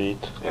 Her feet.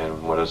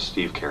 And what is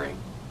Steve carrying?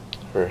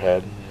 Her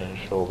head and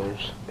her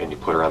shoulders. And you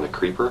put her on the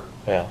creeper?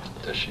 Yeah.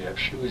 Does she have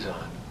shoes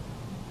on?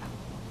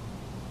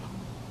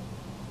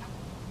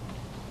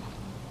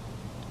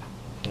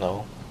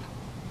 No.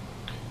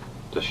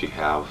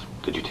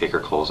 Did you take her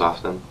clothes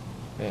off then?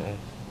 Mm-mm.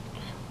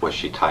 Was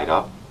she tied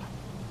up?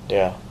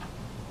 Yeah.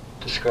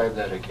 Describe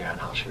that again,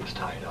 how she was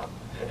tied up.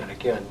 And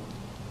again,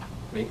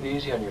 make it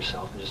easy on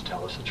yourself and just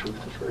tell us the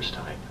truth the first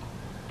time.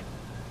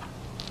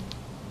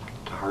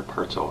 The hard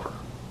part's over.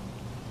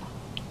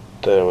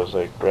 That it was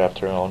like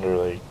wrapped around her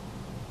like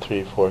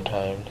 3-4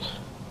 times.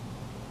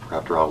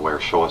 Wrapped around where?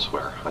 Show us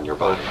where. On your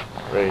body.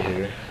 Right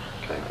here.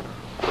 Okay.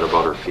 What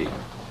about her feet?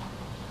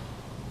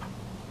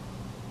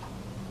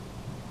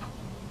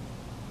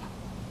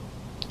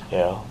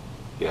 Yeah.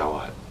 Yeah,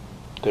 what?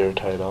 They were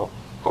tied up.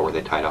 What were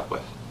they tied up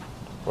with?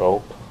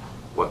 Rope.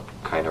 What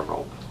kind of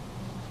rope?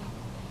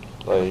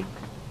 Like,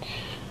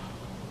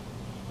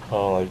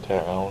 oh, like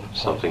that round.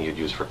 Something you'd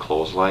use for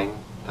clothesline?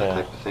 That Yeah.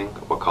 type of thing?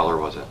 What color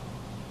was it?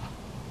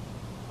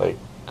 Like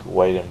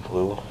white and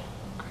blue.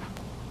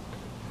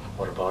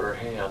 What about her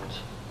hands?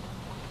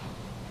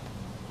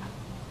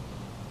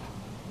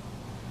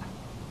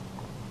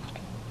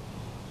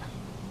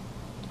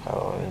 I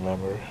don't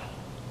remember.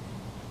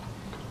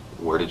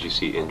 Where did you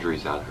see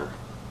injuries on her?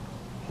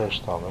 Her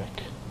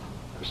stomach.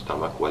 Her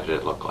stomach? What did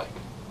it look like?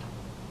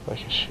 Like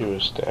she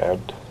was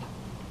stabbed.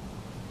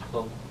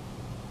 Well,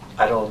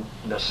 I don't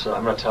necessarily,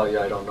 I'm going to tell you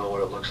I don't know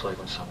what it looks like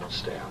when someone's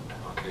stabbed.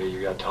 Okay,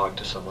 you got to talk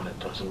to someone that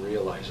doesn't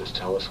realize this.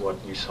 Tell us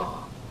what you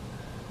saw.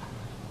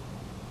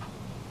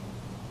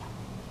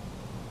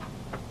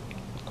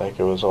 Like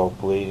it was all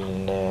bleeding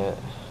and that.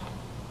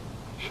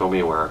 Show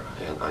me where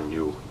and on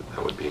you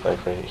that would be.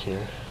 Like right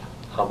here.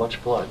 How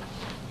much blood?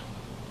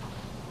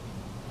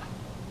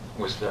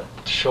 Was that,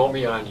 show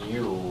me on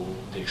you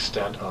the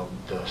extent of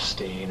the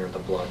stain or the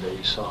blood that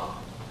you saw.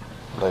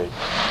 Like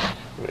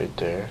right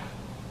there.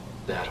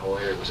 That whole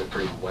area, was it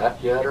pretty wet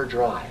yet or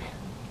dry?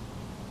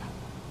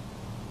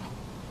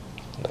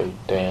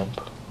 Like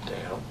damp.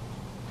 Damn.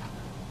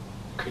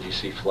 Could you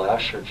see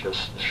flesh or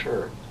just the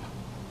shirt?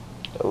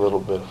 A little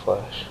bit of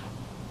flesh.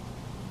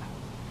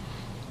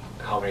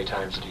 How many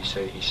times did he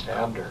say he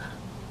stabbed her?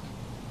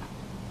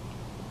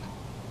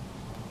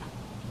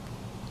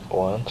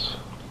 Once.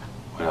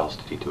 What else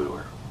did he do to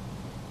her?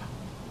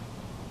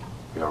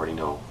 We already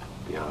know,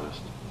 be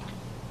honest.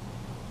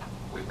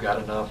 We've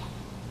got enough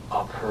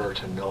of her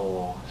to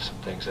know some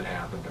things that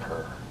happened to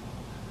her.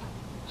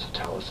 So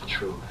tell us the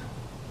truth.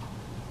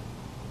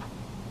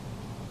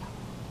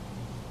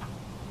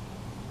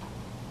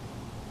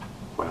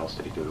 What else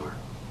did he do to her?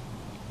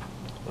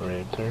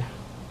 Raped her.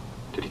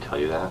 Did he tell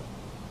you that?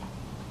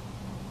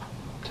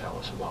 Tell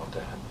us about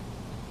that.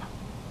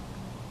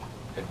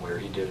 And where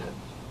he did it.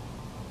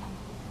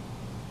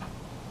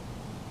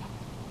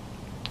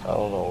 I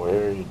don't know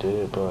where he did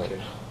it, but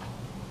Okay.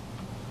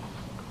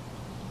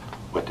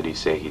 What did he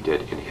say he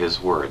did in his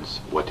words?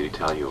 What did he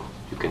tell you?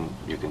 You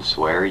can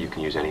swear, you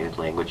can use any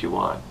language you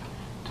want.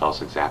 Tell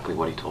us exactly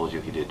what he told you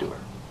he did to her.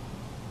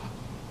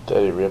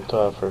 that he ripped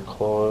off her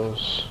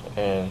clothes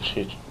and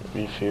she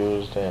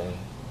refused, and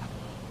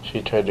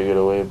she tried to get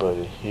away, but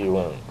he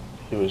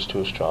was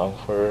too strong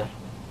for her.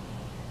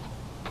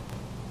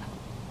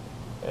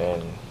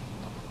 And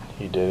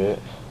he did it.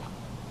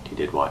 He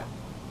did what?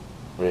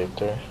 Raped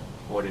her.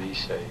 What did he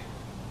say?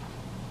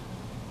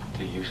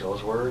 Did he use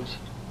those words?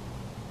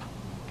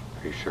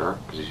 Are you sure?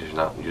 Because he's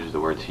not use the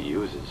words he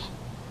uses.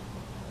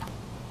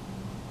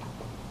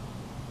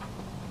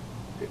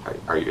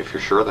 Are you? If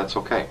you're sure, that's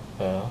okay.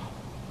 Yeah.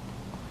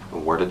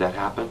 And where did that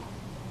happen?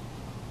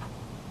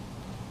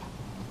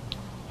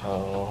 I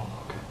don't know.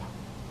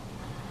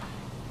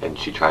 Okay. And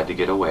she tried to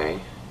get away,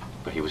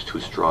 but he was too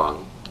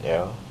strong.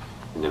 Yeah.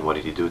 And then what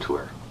did he do to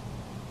her?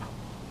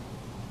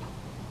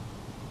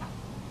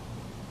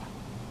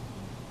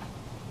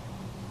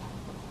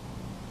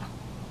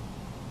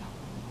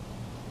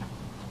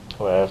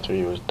 Well, after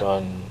he was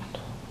done,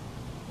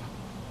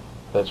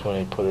 that's when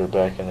he put her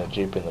back in the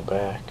Jeep in the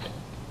back.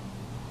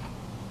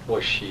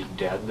 Was she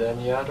dead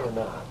then yet or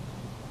not?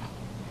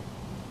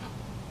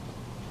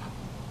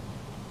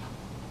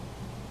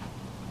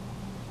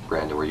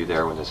 Brandon, were you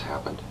there when this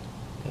happened?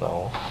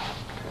 No.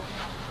 Okay.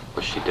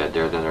 Was she dead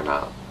there then or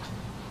not?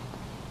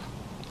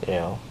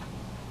 Yeah.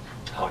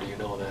 How do you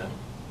know that?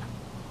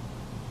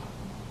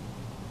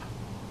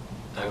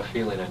 I have a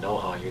feeling I know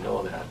how you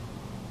know that.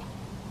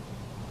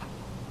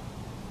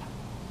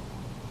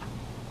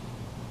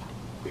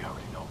 We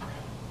already know,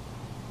 Brandon.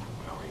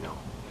 We already know.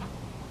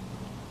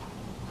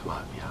 Come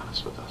on, be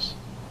honest with us.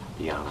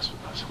 Be honest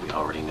with us. We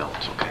already know.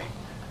 It's okay.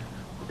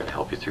 We're going to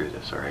help you through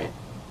this, all right?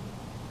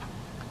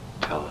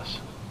 Tell us.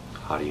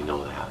 How do you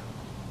know that?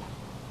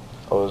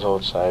 I was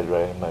outside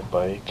riding my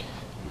bike.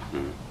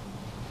 Mm-hmm.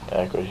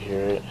 I could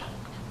hear it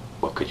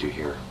What could you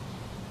hear?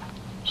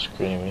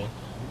 screaming.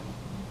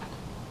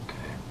 Okay.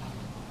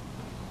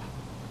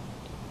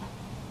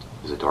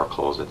 Was the door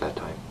closed at that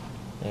time?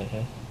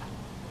 Mm-hmm.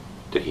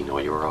 Did he know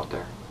you were out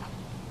there?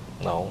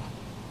 No.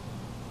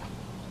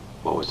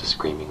 What was the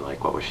screaming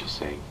like? What was she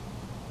saying?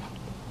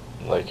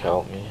 Like,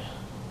 help me.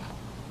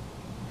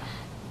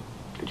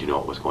 Did you know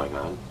what was going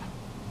on?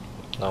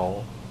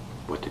 No.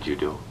 What did you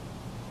do?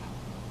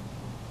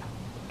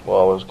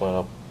 Well, I was going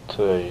up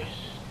to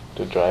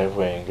the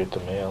driveway and get the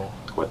mail.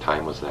 What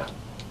time was that?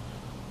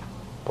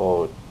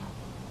 About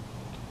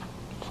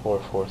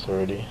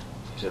 4:30.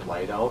 Is it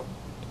light out?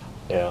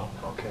 Yeah.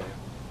 Okay.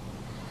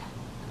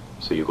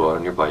 So you go out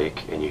on your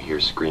bike and you hear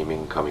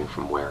screaming coming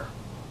from where?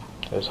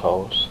 His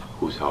house.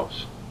 Whose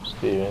house?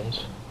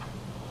 Stevens.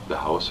 The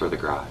house or the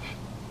garage?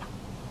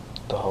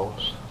 The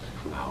house.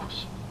 From the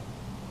house.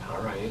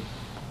 All right.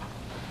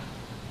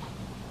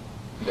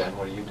 Then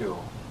what do?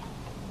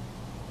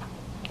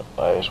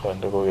 I just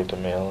went to go get the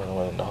mail and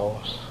went in the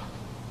house.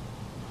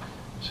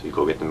 So you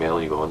go get the mail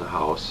and you go in the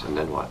house, and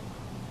then what?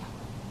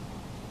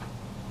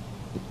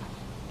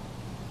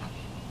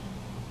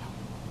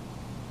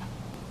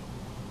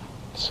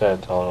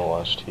 Sat down and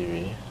watched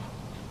TV.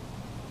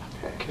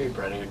 Okay,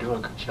 Brennan, you're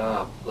doing a good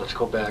job. Let's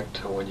go back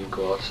to when you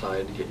go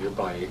outside to get your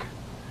bike,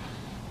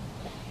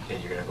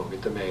 and you're gonna go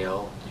get the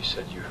mail. You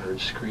said you heard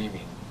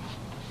screaming.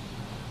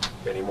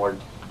 Any more?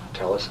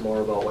 Tell us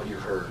more about what you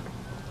heard.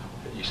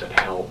 You said,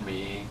 "Help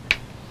me."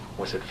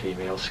 Was it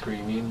female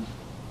screaming?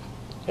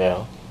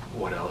 Yeah.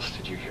 What else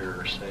did you hear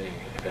her say,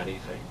 if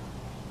anything?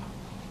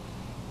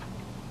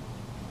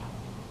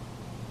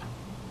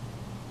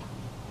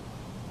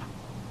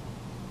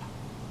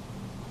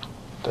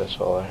 That's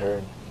all I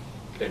heard.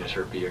 And is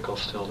her vehicle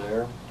still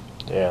there?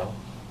 Yeah.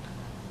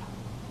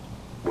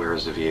 Where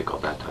is the vehicle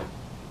that time?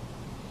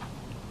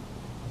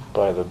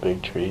 By the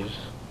big trees.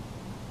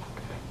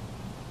 Okay.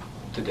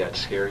 Did that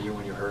scare you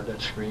when you heard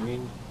that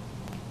screaming?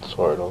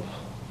 Sort of.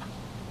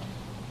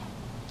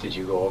 Did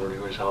you go over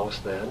to his house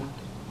then?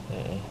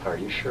 Mm-mm. Are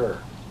you sure?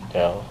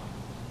 Yeah.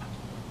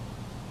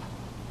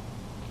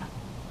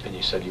 And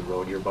you said you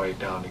rode your bike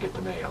down to get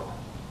the mail.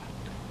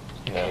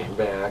 You Yeah. came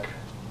back,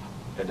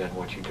 and then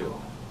what'd you do?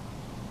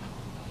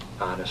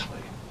 Honestly.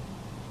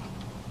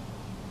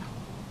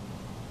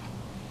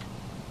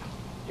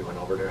 You went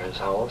over to his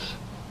house?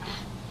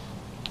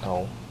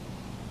 No.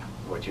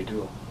 What'd you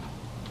do?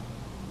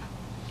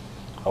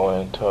 I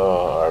went to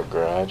our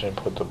garage and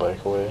put the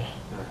bike away.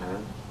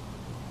 Mm-hmm.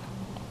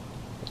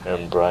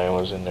 And Brian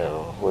was in there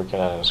working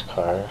on his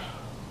car.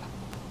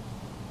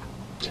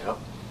 Yeah.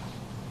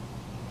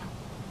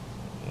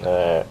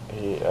 I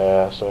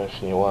asked him if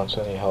he wants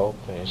any help,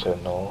 and he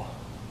said no.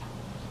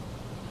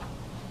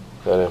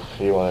 That if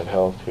he wanted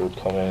help, he would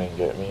come in and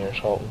get me or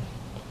something.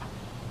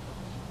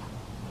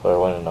 So I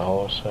went in the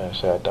house and I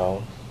sat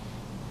down.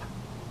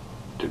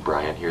 Did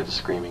Brian hear the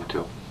screaming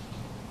too?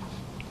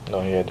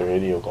 No, he had the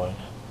radio going.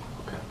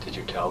 Okay. Did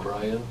you tell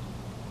Brian?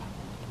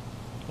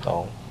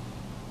 No.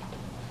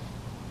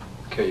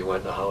 Okay, you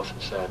went in the house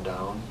and sat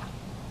down.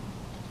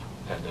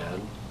 And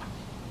then?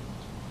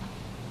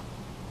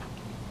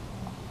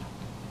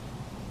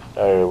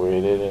 I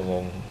waited, and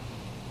then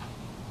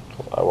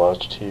I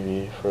watched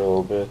TV for a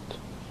little bit,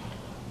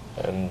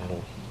 and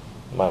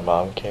my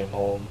mom came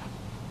home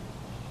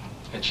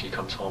And she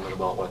comes home at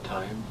about what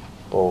time?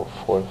 about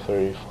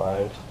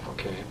 4:35.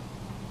 Okay.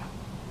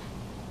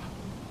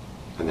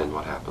 And then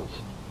what happens?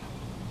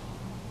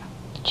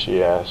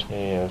 She asked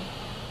me if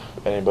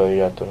anybody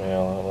got the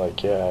mail, and I'm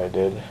like, yeah, I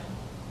did.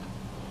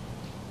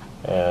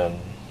 And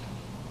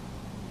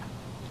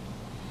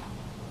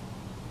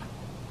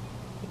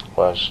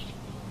watched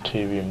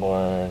TV more,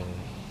 and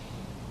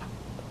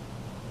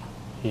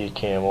he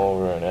came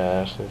over and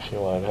asked if she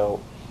wanted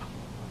help,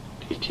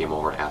 He came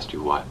over and asked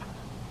you what?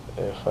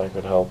 if I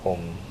could help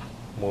him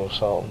move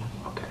something.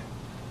 Okay.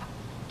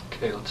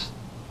 Okay, let's...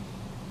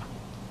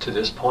 To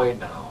this point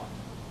now,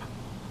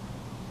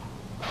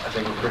 I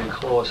think we're pretty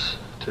close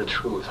to the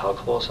truth. How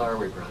close are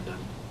we, Brendan?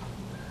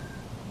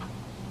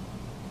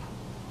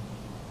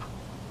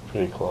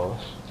 Pretty close.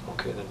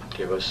 Okay, then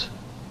give us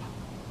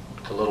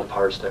the little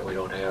parts that we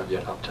don't have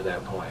yet up to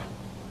that point.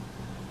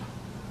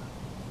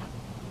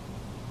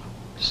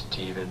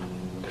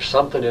 Stephen, there's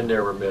something in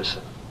there we're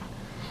missing.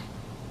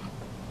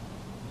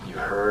 You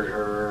heard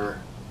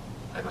her.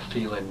 I have a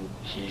feeling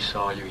he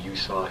saw you, you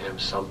saw him.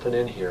 Something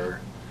in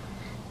here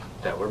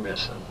that we're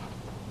missing.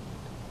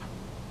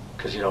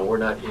 Because, you know, we're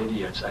not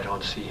idiots. I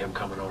don't see him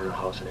coming over to the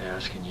house and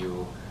asking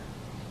you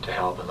to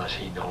help unless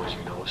he knows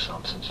you know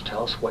something. So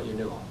tell us what you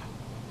knew,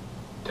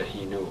 that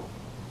he knew.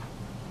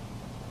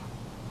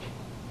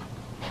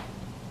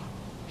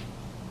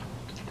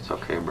 It's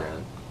okay,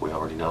 Brad. We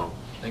already know.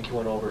 I think you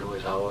went over to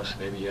his house.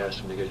 Maybe you asked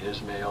him to get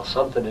his mail.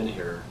 Something in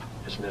here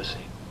is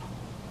missing.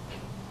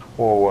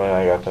 Well, when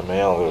I got the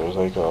mail, there was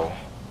like a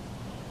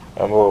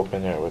envelope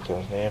in there with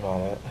his name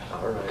on it.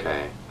 All right.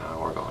 Okay,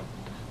 now we're going.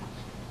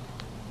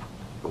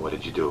 What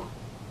did you do?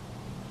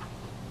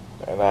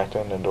 I knocked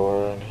on the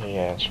door and he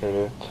answered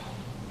it.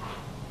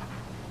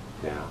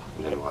 Yeah,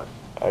 and then what?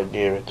 I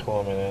gave it to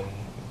him and then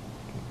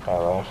I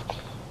left.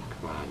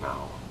 Come on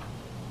now.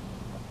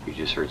 You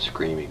just heard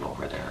screaming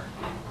over there.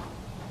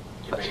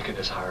 You're making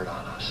this hard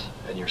on us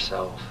and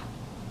yourself.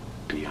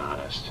 Be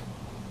honest.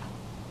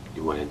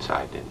 You went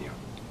inside, didn't you?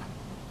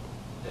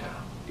 Yeah.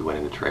 You went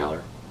in the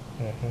trailer?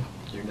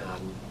 Mm-hmm. You're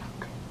nodding.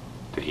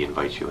 Did he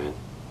invite you in?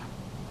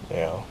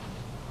 Yeah.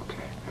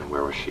 Okay, and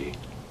where was she?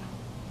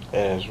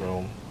 In his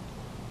room.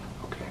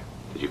 Okay.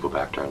 Did you go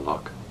back there and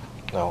look?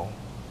 No,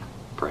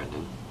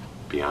 Brendan,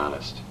 be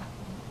honest.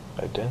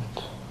 I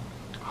didn't.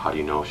 How do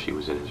you know she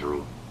was in his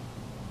room?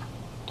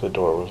 The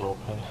door was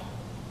open.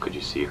 Could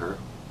you see her?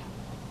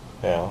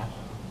 Yeah.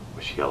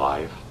 Was she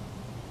alive?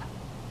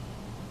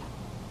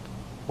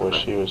 Well,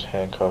 she was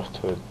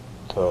handcuffed to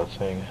the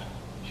thing,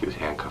 She was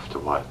handcuffed to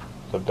what?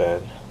 the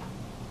bed.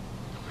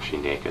 Was she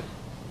naked?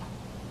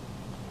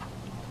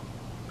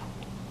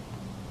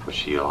 Was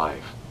she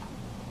alive?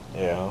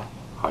 Yeah.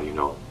 How do you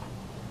know?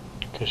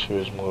 Because she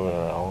was moving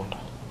around.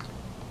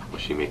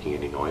 Was she making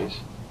any noise?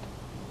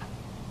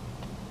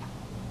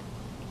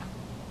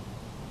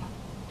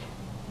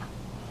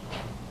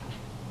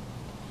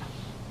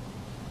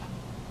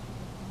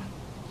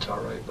 It's all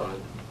right,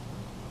 bud.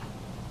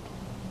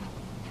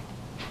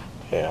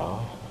 Yeah.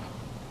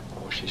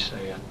 What was she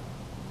saying?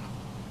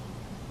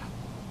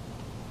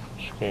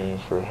 Screaming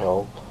for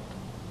help.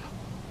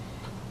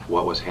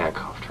 What was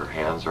handcuffed? Her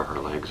hands or her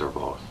legs or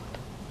both?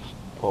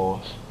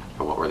 Both.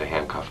 And what were they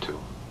handcuffed to?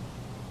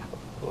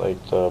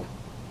 Like the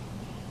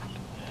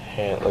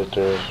hand, like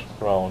there's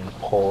round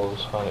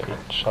poles on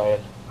each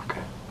side.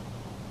 Okay.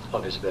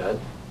 On his bed.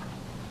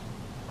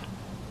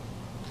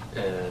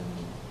 And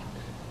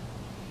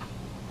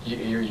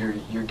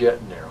you're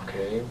getting there,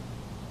 okay?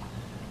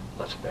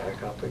 Let's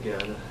back up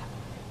again.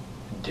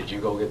 Did you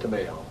go get the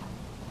mail?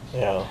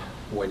 Yeah.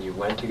 When you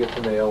went to get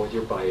the mail with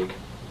your bike,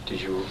 did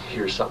you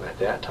hear something at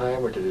that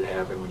time, or did it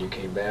happen when you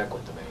came back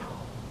with the mail?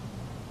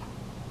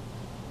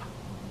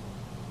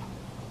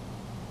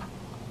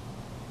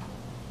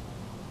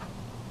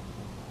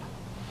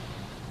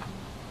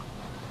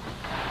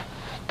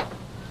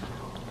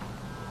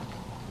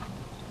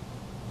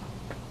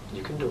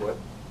 You can do it.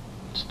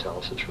 Just tell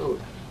us the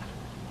truth.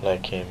 And I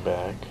came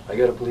back. I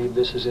gotta believe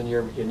this is in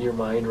your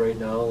mind right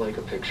now like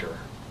a picture.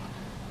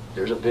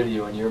 There's a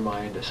video in your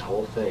mind, this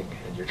whole thing,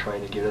 and you're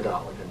trying to get it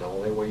out, and the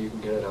only way you can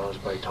get it out is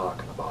by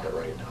talking about it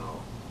right now.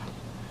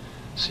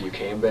 So you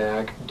came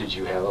back. Did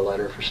you have a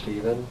letter for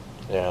Stephen?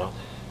 Yeah.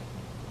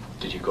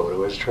 Did you go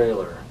to his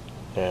trailer?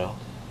 Yeah.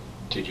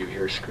 Did you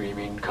hear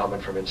screaming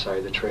coming from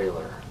inside the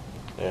trailer?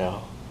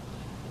 Yeah.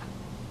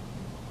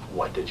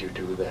 What did you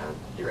do then?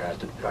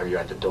 Are you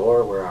at the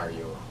door? Where are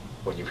you?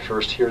 When you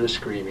first hear the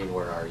screaming,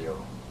 where are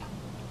you?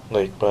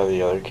 Like by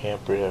the other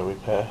camper that we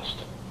passed.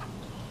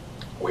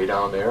 Way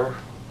down there?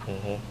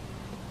 Mhm.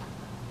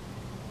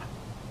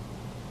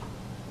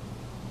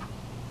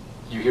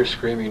 You hear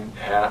screaming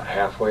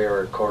halfway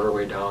or a quarter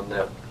way down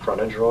that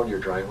frontage road, your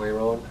driveway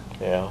road?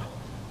 Yeah.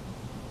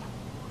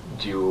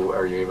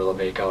 Are you able to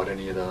make out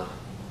any of the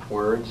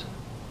words?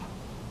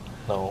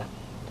 No.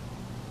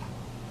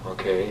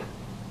 Okay.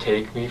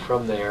 Take me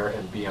from there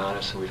and be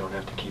honest so we don't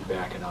have to keep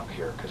backing up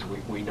here, because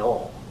we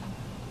know.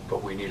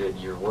 But we need it in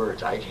your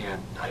words. I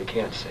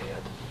can't say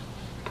it.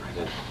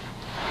 Brendan,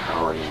 I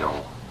already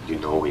know. You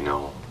know we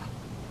know.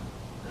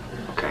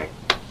 Okay?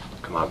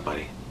 Come on,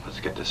 buddy.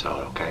 Let's get this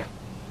out, okay?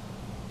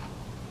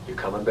 You're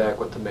coming back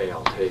with the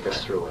mail. Take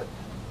us through it.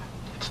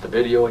 It's the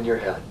video in your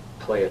head.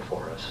 Play it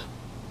for us.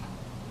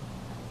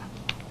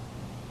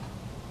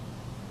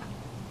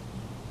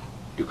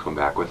 You come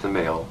back with the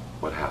mail.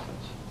 What happens?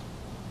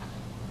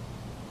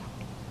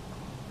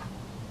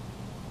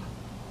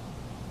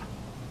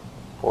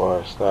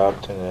 Well, I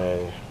stopped and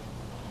I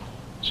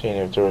seen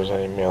if there was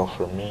any mail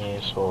for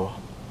me, so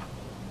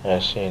I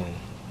seen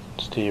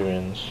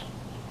Stevens.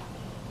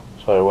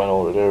 So I went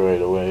over there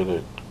right away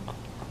to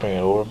bring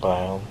it over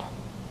by him.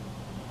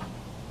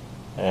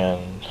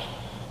 And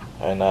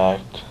I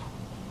knocked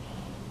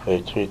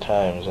like 3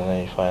 times and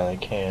then he finally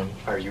came.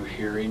 Are you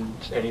hearing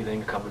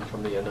anything coming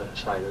from the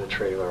inside of the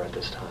trailer at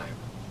this time?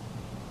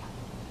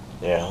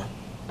 Yeah.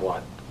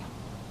 What?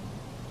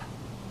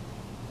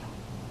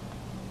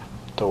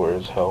 The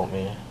words help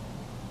me.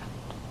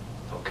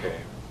 Okay.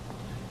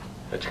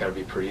 That's got to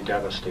be pretty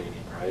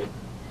devastating, right?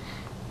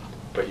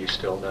 But you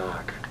still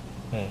knock.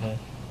 Mhm.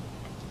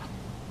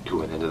 You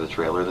went into the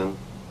trailer then?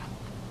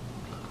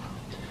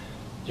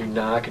 You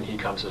knock and he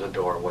comes to the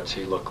door. What's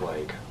he look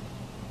like?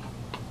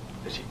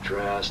 Is he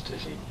dressed?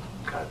 Has he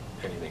got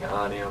anything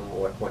on him?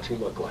 What's he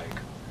look like?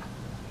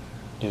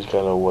 He's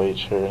got a white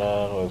shirt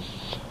on with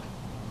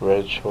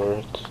red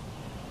shorts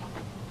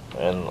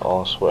and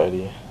all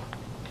sweaty.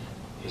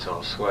 He's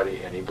all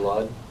sweaty. Any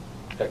blood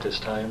at this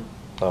time?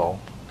 No.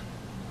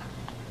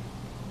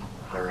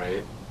 All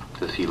right.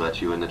 Does he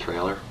let you in the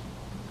trailer?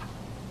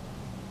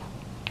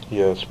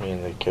 He lets me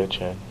in the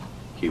kitchen.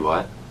 He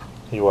what?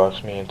 He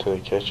walks me into the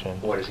kitchen.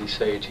 What does he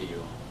say to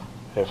you?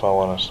 If I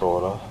want a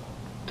soda.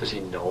 Does he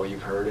know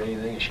you've heard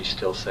anything? Is she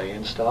still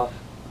saying stuff?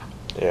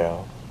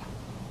 Yeah.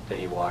 Then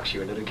he walks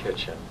you into the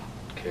kitchen.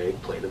 Okay,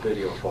 play the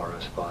video for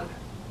us, bud.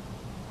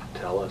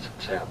 Tell us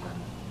what's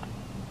happening.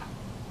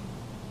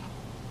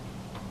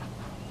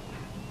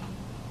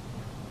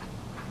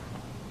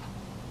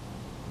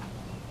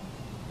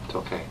 It's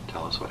okay.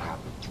 Tell us what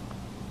happened.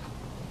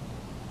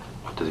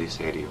 What does he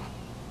say to you?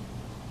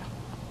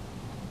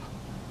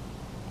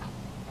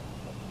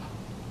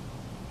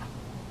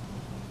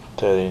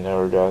 That he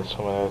never got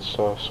some of that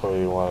stuff, so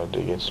he wanted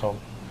to get some.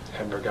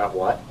 Never got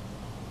what?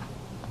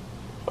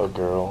 A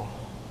girl.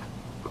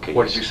 Okay.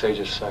 What did you say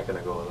just a second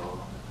ago, though?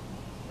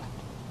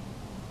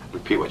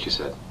 Repeat what you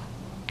said.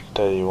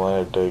 That he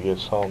wanted to get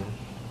some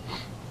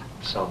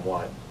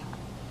Somewhat.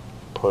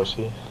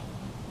 pussy.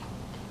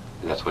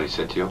 And that's what he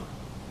said to you?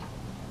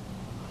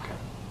 Okay.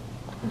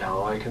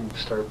 Now I can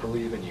start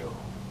believing you.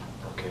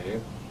 Okay?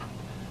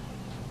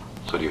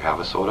 So do you have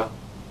a soda?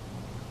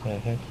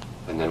 Mhm.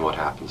 And then what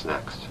happens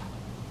next?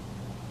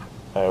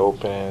 I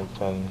opened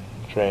it and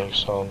drank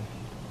some.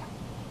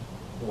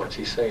 What's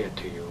he saying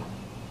to you?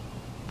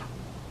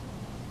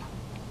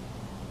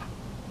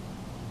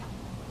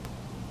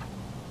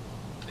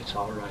 It's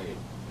all right.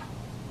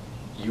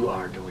 You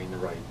are doing the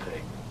right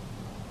thing.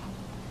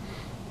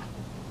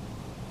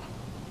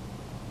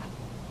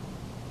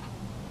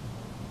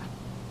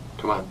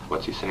 Come on,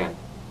 what's he saying?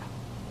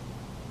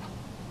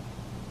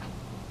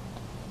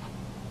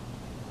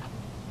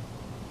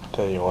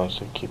 That he wants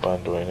to keep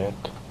on doing it.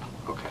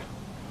 Okay.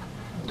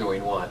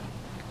 Doing what?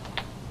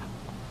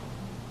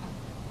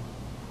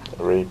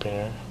 Raping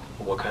her.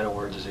 What kind of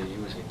words is he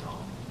using, though?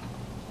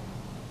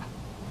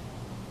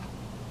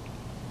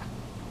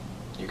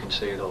 You can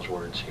say those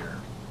words here.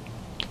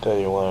 That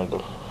he wanted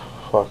to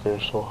fuck her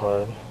so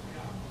hard.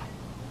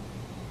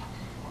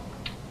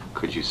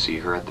 Could you see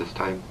her at this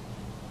time?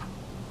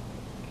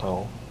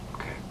 No.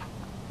 Okay.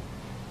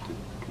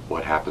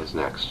 What happens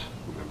next?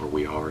 Remember,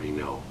 we already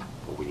know,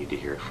 but we need to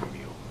hear it from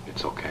you.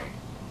 It's okay.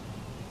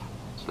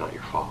 It's not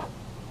your fault.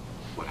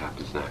 What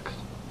happens next?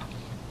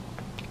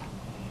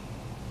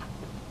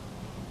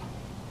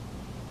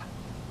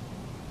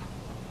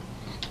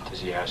 Does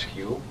he ask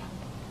you?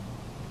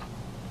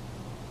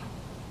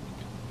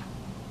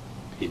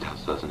 He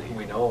does, doesn't he?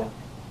 We know.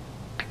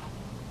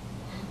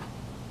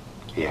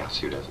 He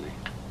asks you, doesn't he?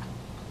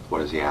 What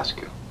does he ask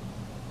you?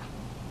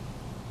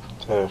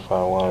 That if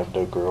I wanted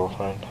a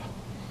girlfriend.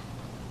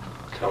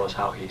 Tell us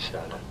how he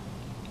said it.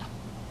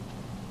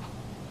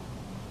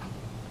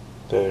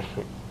 That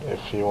if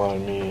he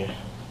wanted me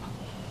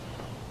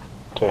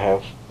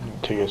to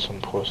get some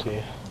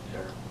pussy.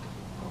 There.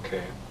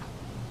 Okay.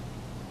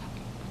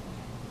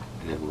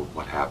 And then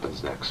what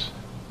happens next?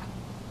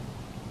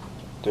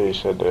 They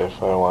said that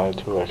if I wanted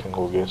to, I can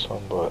go get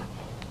some, but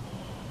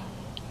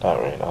not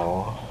right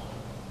now.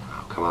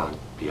 Oh, come on,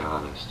 be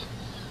honest.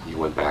 You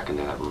went back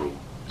into that room.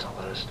 Don't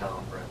let us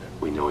down, Brendan.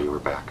 We know you were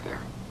back there.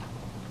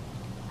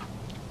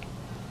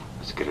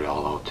 Let's get it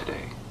all out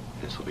today.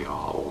 This will be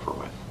all over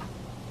with.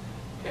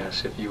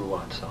 Yes, if you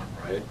want some,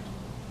 right?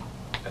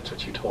 That's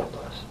what you told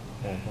us.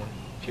 Mm-hmm.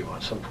 If you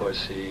want some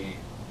pussy,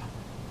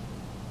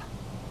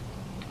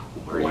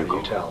 Where what do do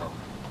you go? tell them?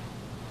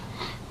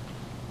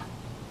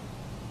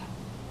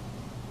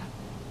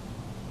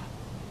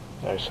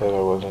 I said I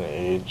wasn't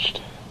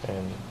aged,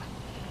 and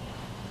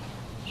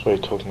so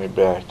he took me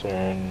back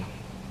there and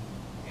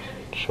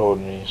showed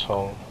me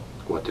some,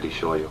 What did he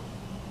show you?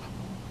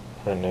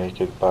 her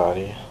naked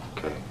body.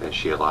 Okay, is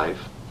she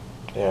alive?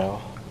 Yeah,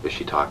 Is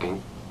she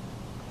talking?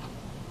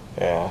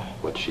 yeah.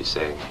 What's she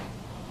saying?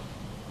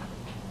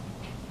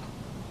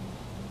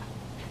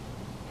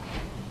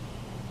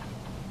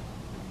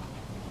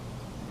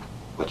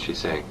 What's she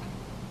saying?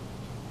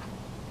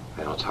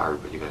 I know it's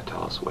hard, but you gotta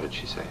tell us. What did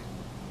she say?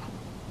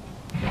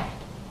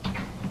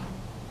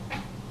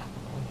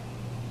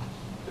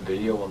 The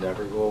video will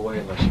never go away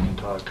unless you can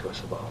talk to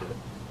us about it.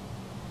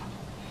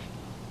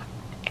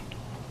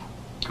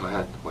 Go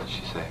ahead. What did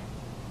she say?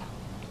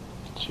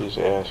 She's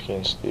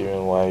asking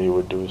Steven why you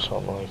would do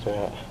something like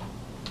that.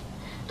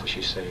 Does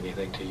she say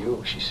anything to you?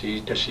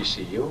 Does she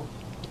see you?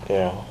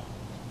 Yeah,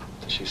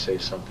 Does she say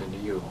something to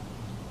you?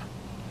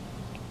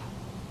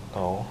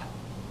 no.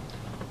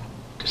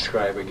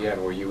 Describe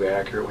again. Were you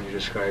accurate when you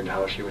described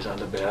how she was on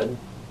the bed?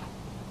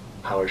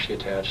 How is she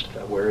attached to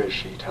that? Where is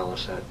she? Tell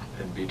us that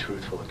and be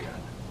truthful again.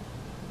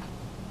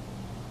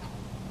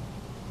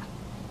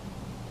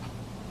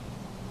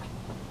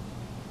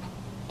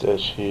 That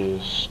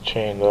she's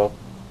chained up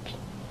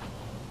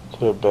to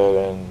the bed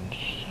and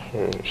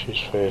she's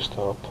faced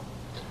up.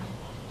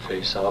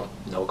 Face up,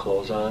 no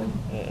clothes on.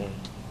 Mm-mm.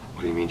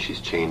 What do you mean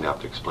she's chained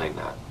up? To explain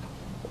that.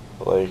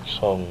 Like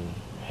some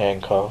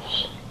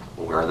handcuffs,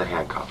 Where are the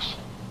handcuffs?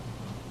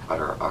 On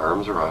her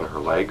arms or on her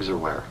legs or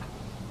where?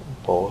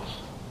 both.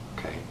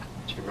 Okay.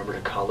 Do you remember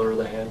the color of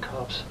the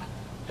handcuffs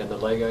and the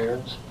leg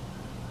irons?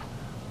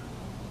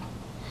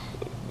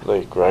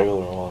 Like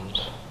regular ones,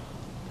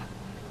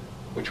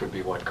 Which would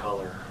be what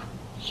color?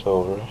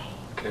 silver.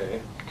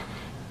 Okay.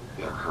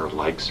 Are her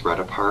legs spread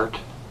apart?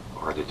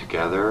 Or are they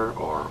together?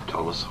 Or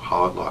tell us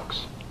how it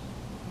looks.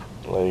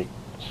 Like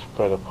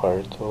spread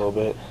apart a little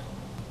bit.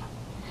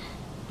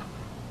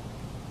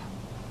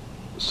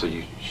 So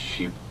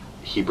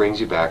he brings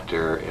you back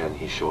there and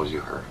he shows you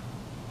her.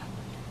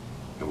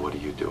 And what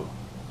do?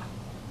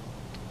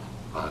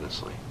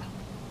 Honestly.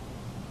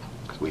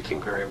 Because we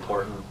think Very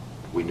important.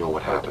 we know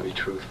what Have to be happened.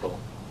 truthful.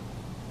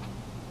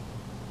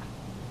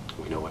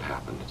 We know what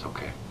happened. It's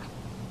okay.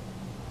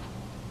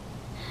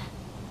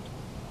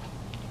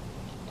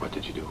 What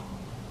did you do?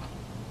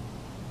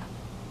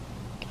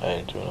 I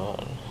didn't do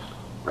nothing.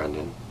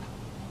 Brendan?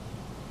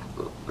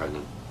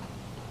 Brendan?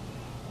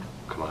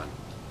 Come on.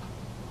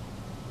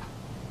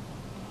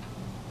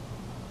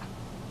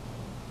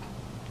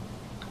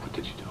 What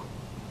did you do?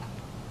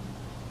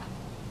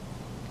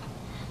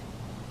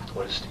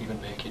 What does Stephen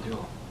make you do?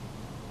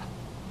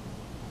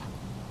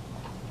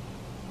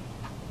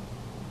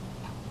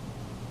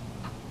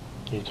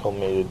 He told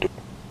me to do.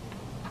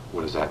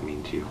 What does that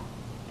mean to you?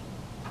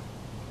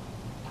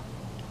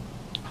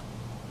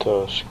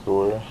 To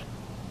screw her.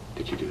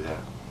 Did you do that?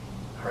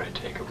 All right,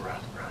 take a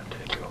breath, Brad.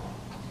 Take it.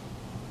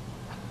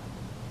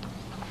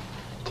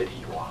 Did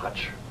he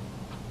watch?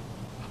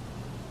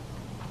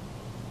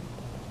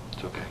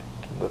 It's okay.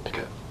 The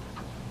Okay.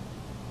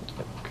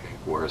 Okay.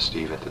 Where is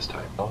Steve at this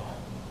time?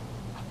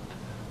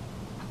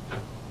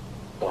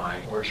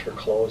 Why? Where's her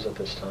clothes at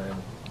this time?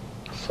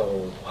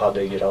 So how'd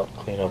they get out?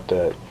 Clean up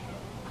the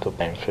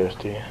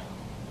 950.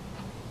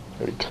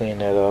 We clean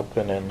that up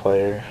and then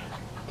fire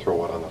Throw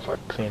what on the fire?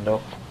 cleaned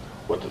up.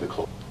 What did the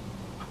clothes?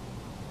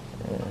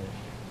 Mm.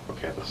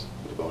 Okay, let's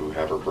go to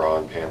have her bra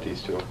and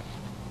panties too.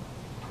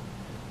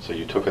 So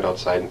you took it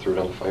outside and threw it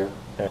on the fire?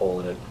 Yeah. Hole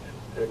in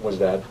it. Was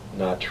that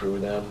not true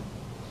then?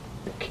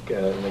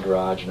 In the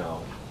garage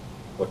now.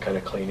 What kind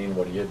of cleaning?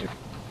 What do you do?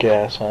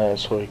 Gas on it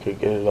so he could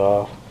get it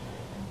off.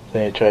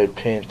 Then he tried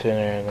painting her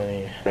and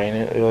then he ran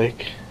it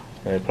like,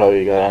 and it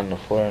probably got on the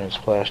floor and it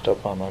splashed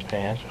up on my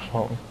pants or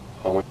something.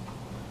 How much?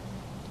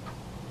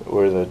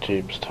 Where the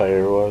Jeep's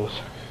tire was.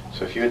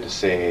 So if you had to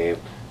say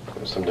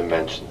some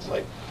dimensions,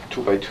 like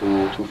 2 by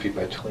 2, 2 feet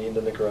by 2. Cleaned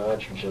in the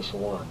garage or just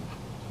one?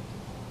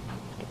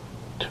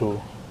 2.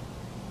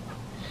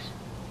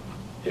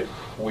 If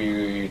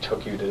we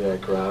took you to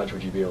that garage,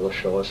 would you be able to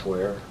show us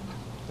where?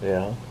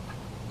 Yeah.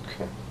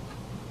 Okay.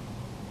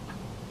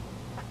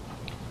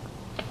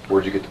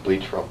 Where'd you get the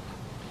bleach from?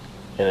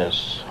 In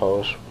his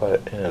house,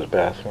 but in his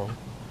bathroom.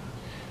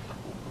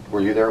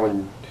 Were you there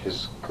when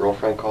his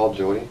girlfriend called,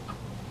 Jody?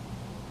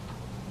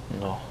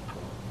 No.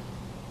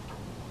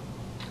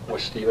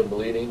 Was Stephen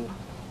bleeding?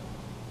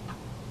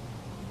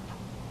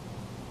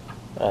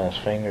 On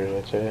his fingers,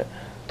 that's it.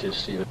 Did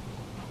Stephen?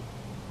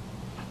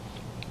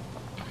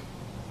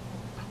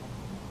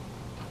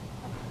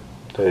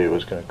 that he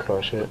was gonna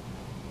crush it.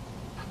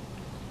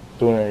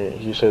 Sooner,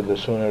 he said the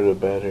sooner the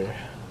better.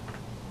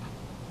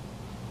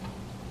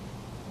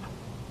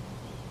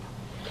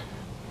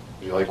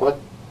 You like what?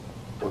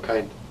 What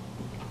kind?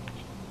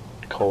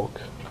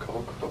 Coke.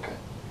 Coke? Okay.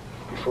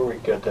 Before we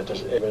get that,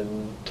 has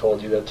anyone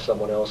told you that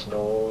someone else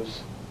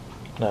knows?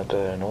 Not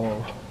that I know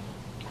of.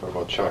 What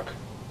about Chuck?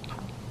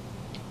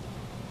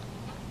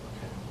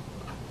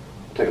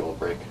 Take a little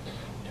break.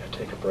 Yeah,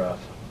 take a breath.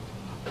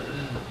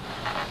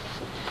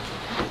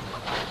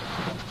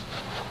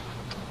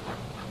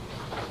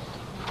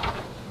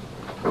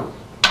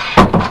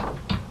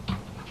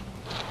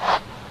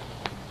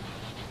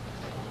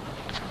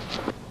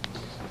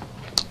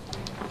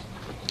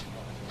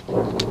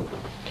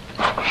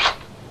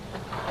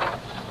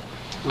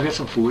 We'll get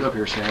some food up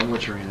here,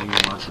 sandwich or anything you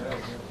want.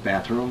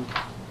 Bathroom?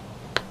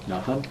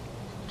 Nothing?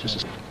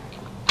 Just a...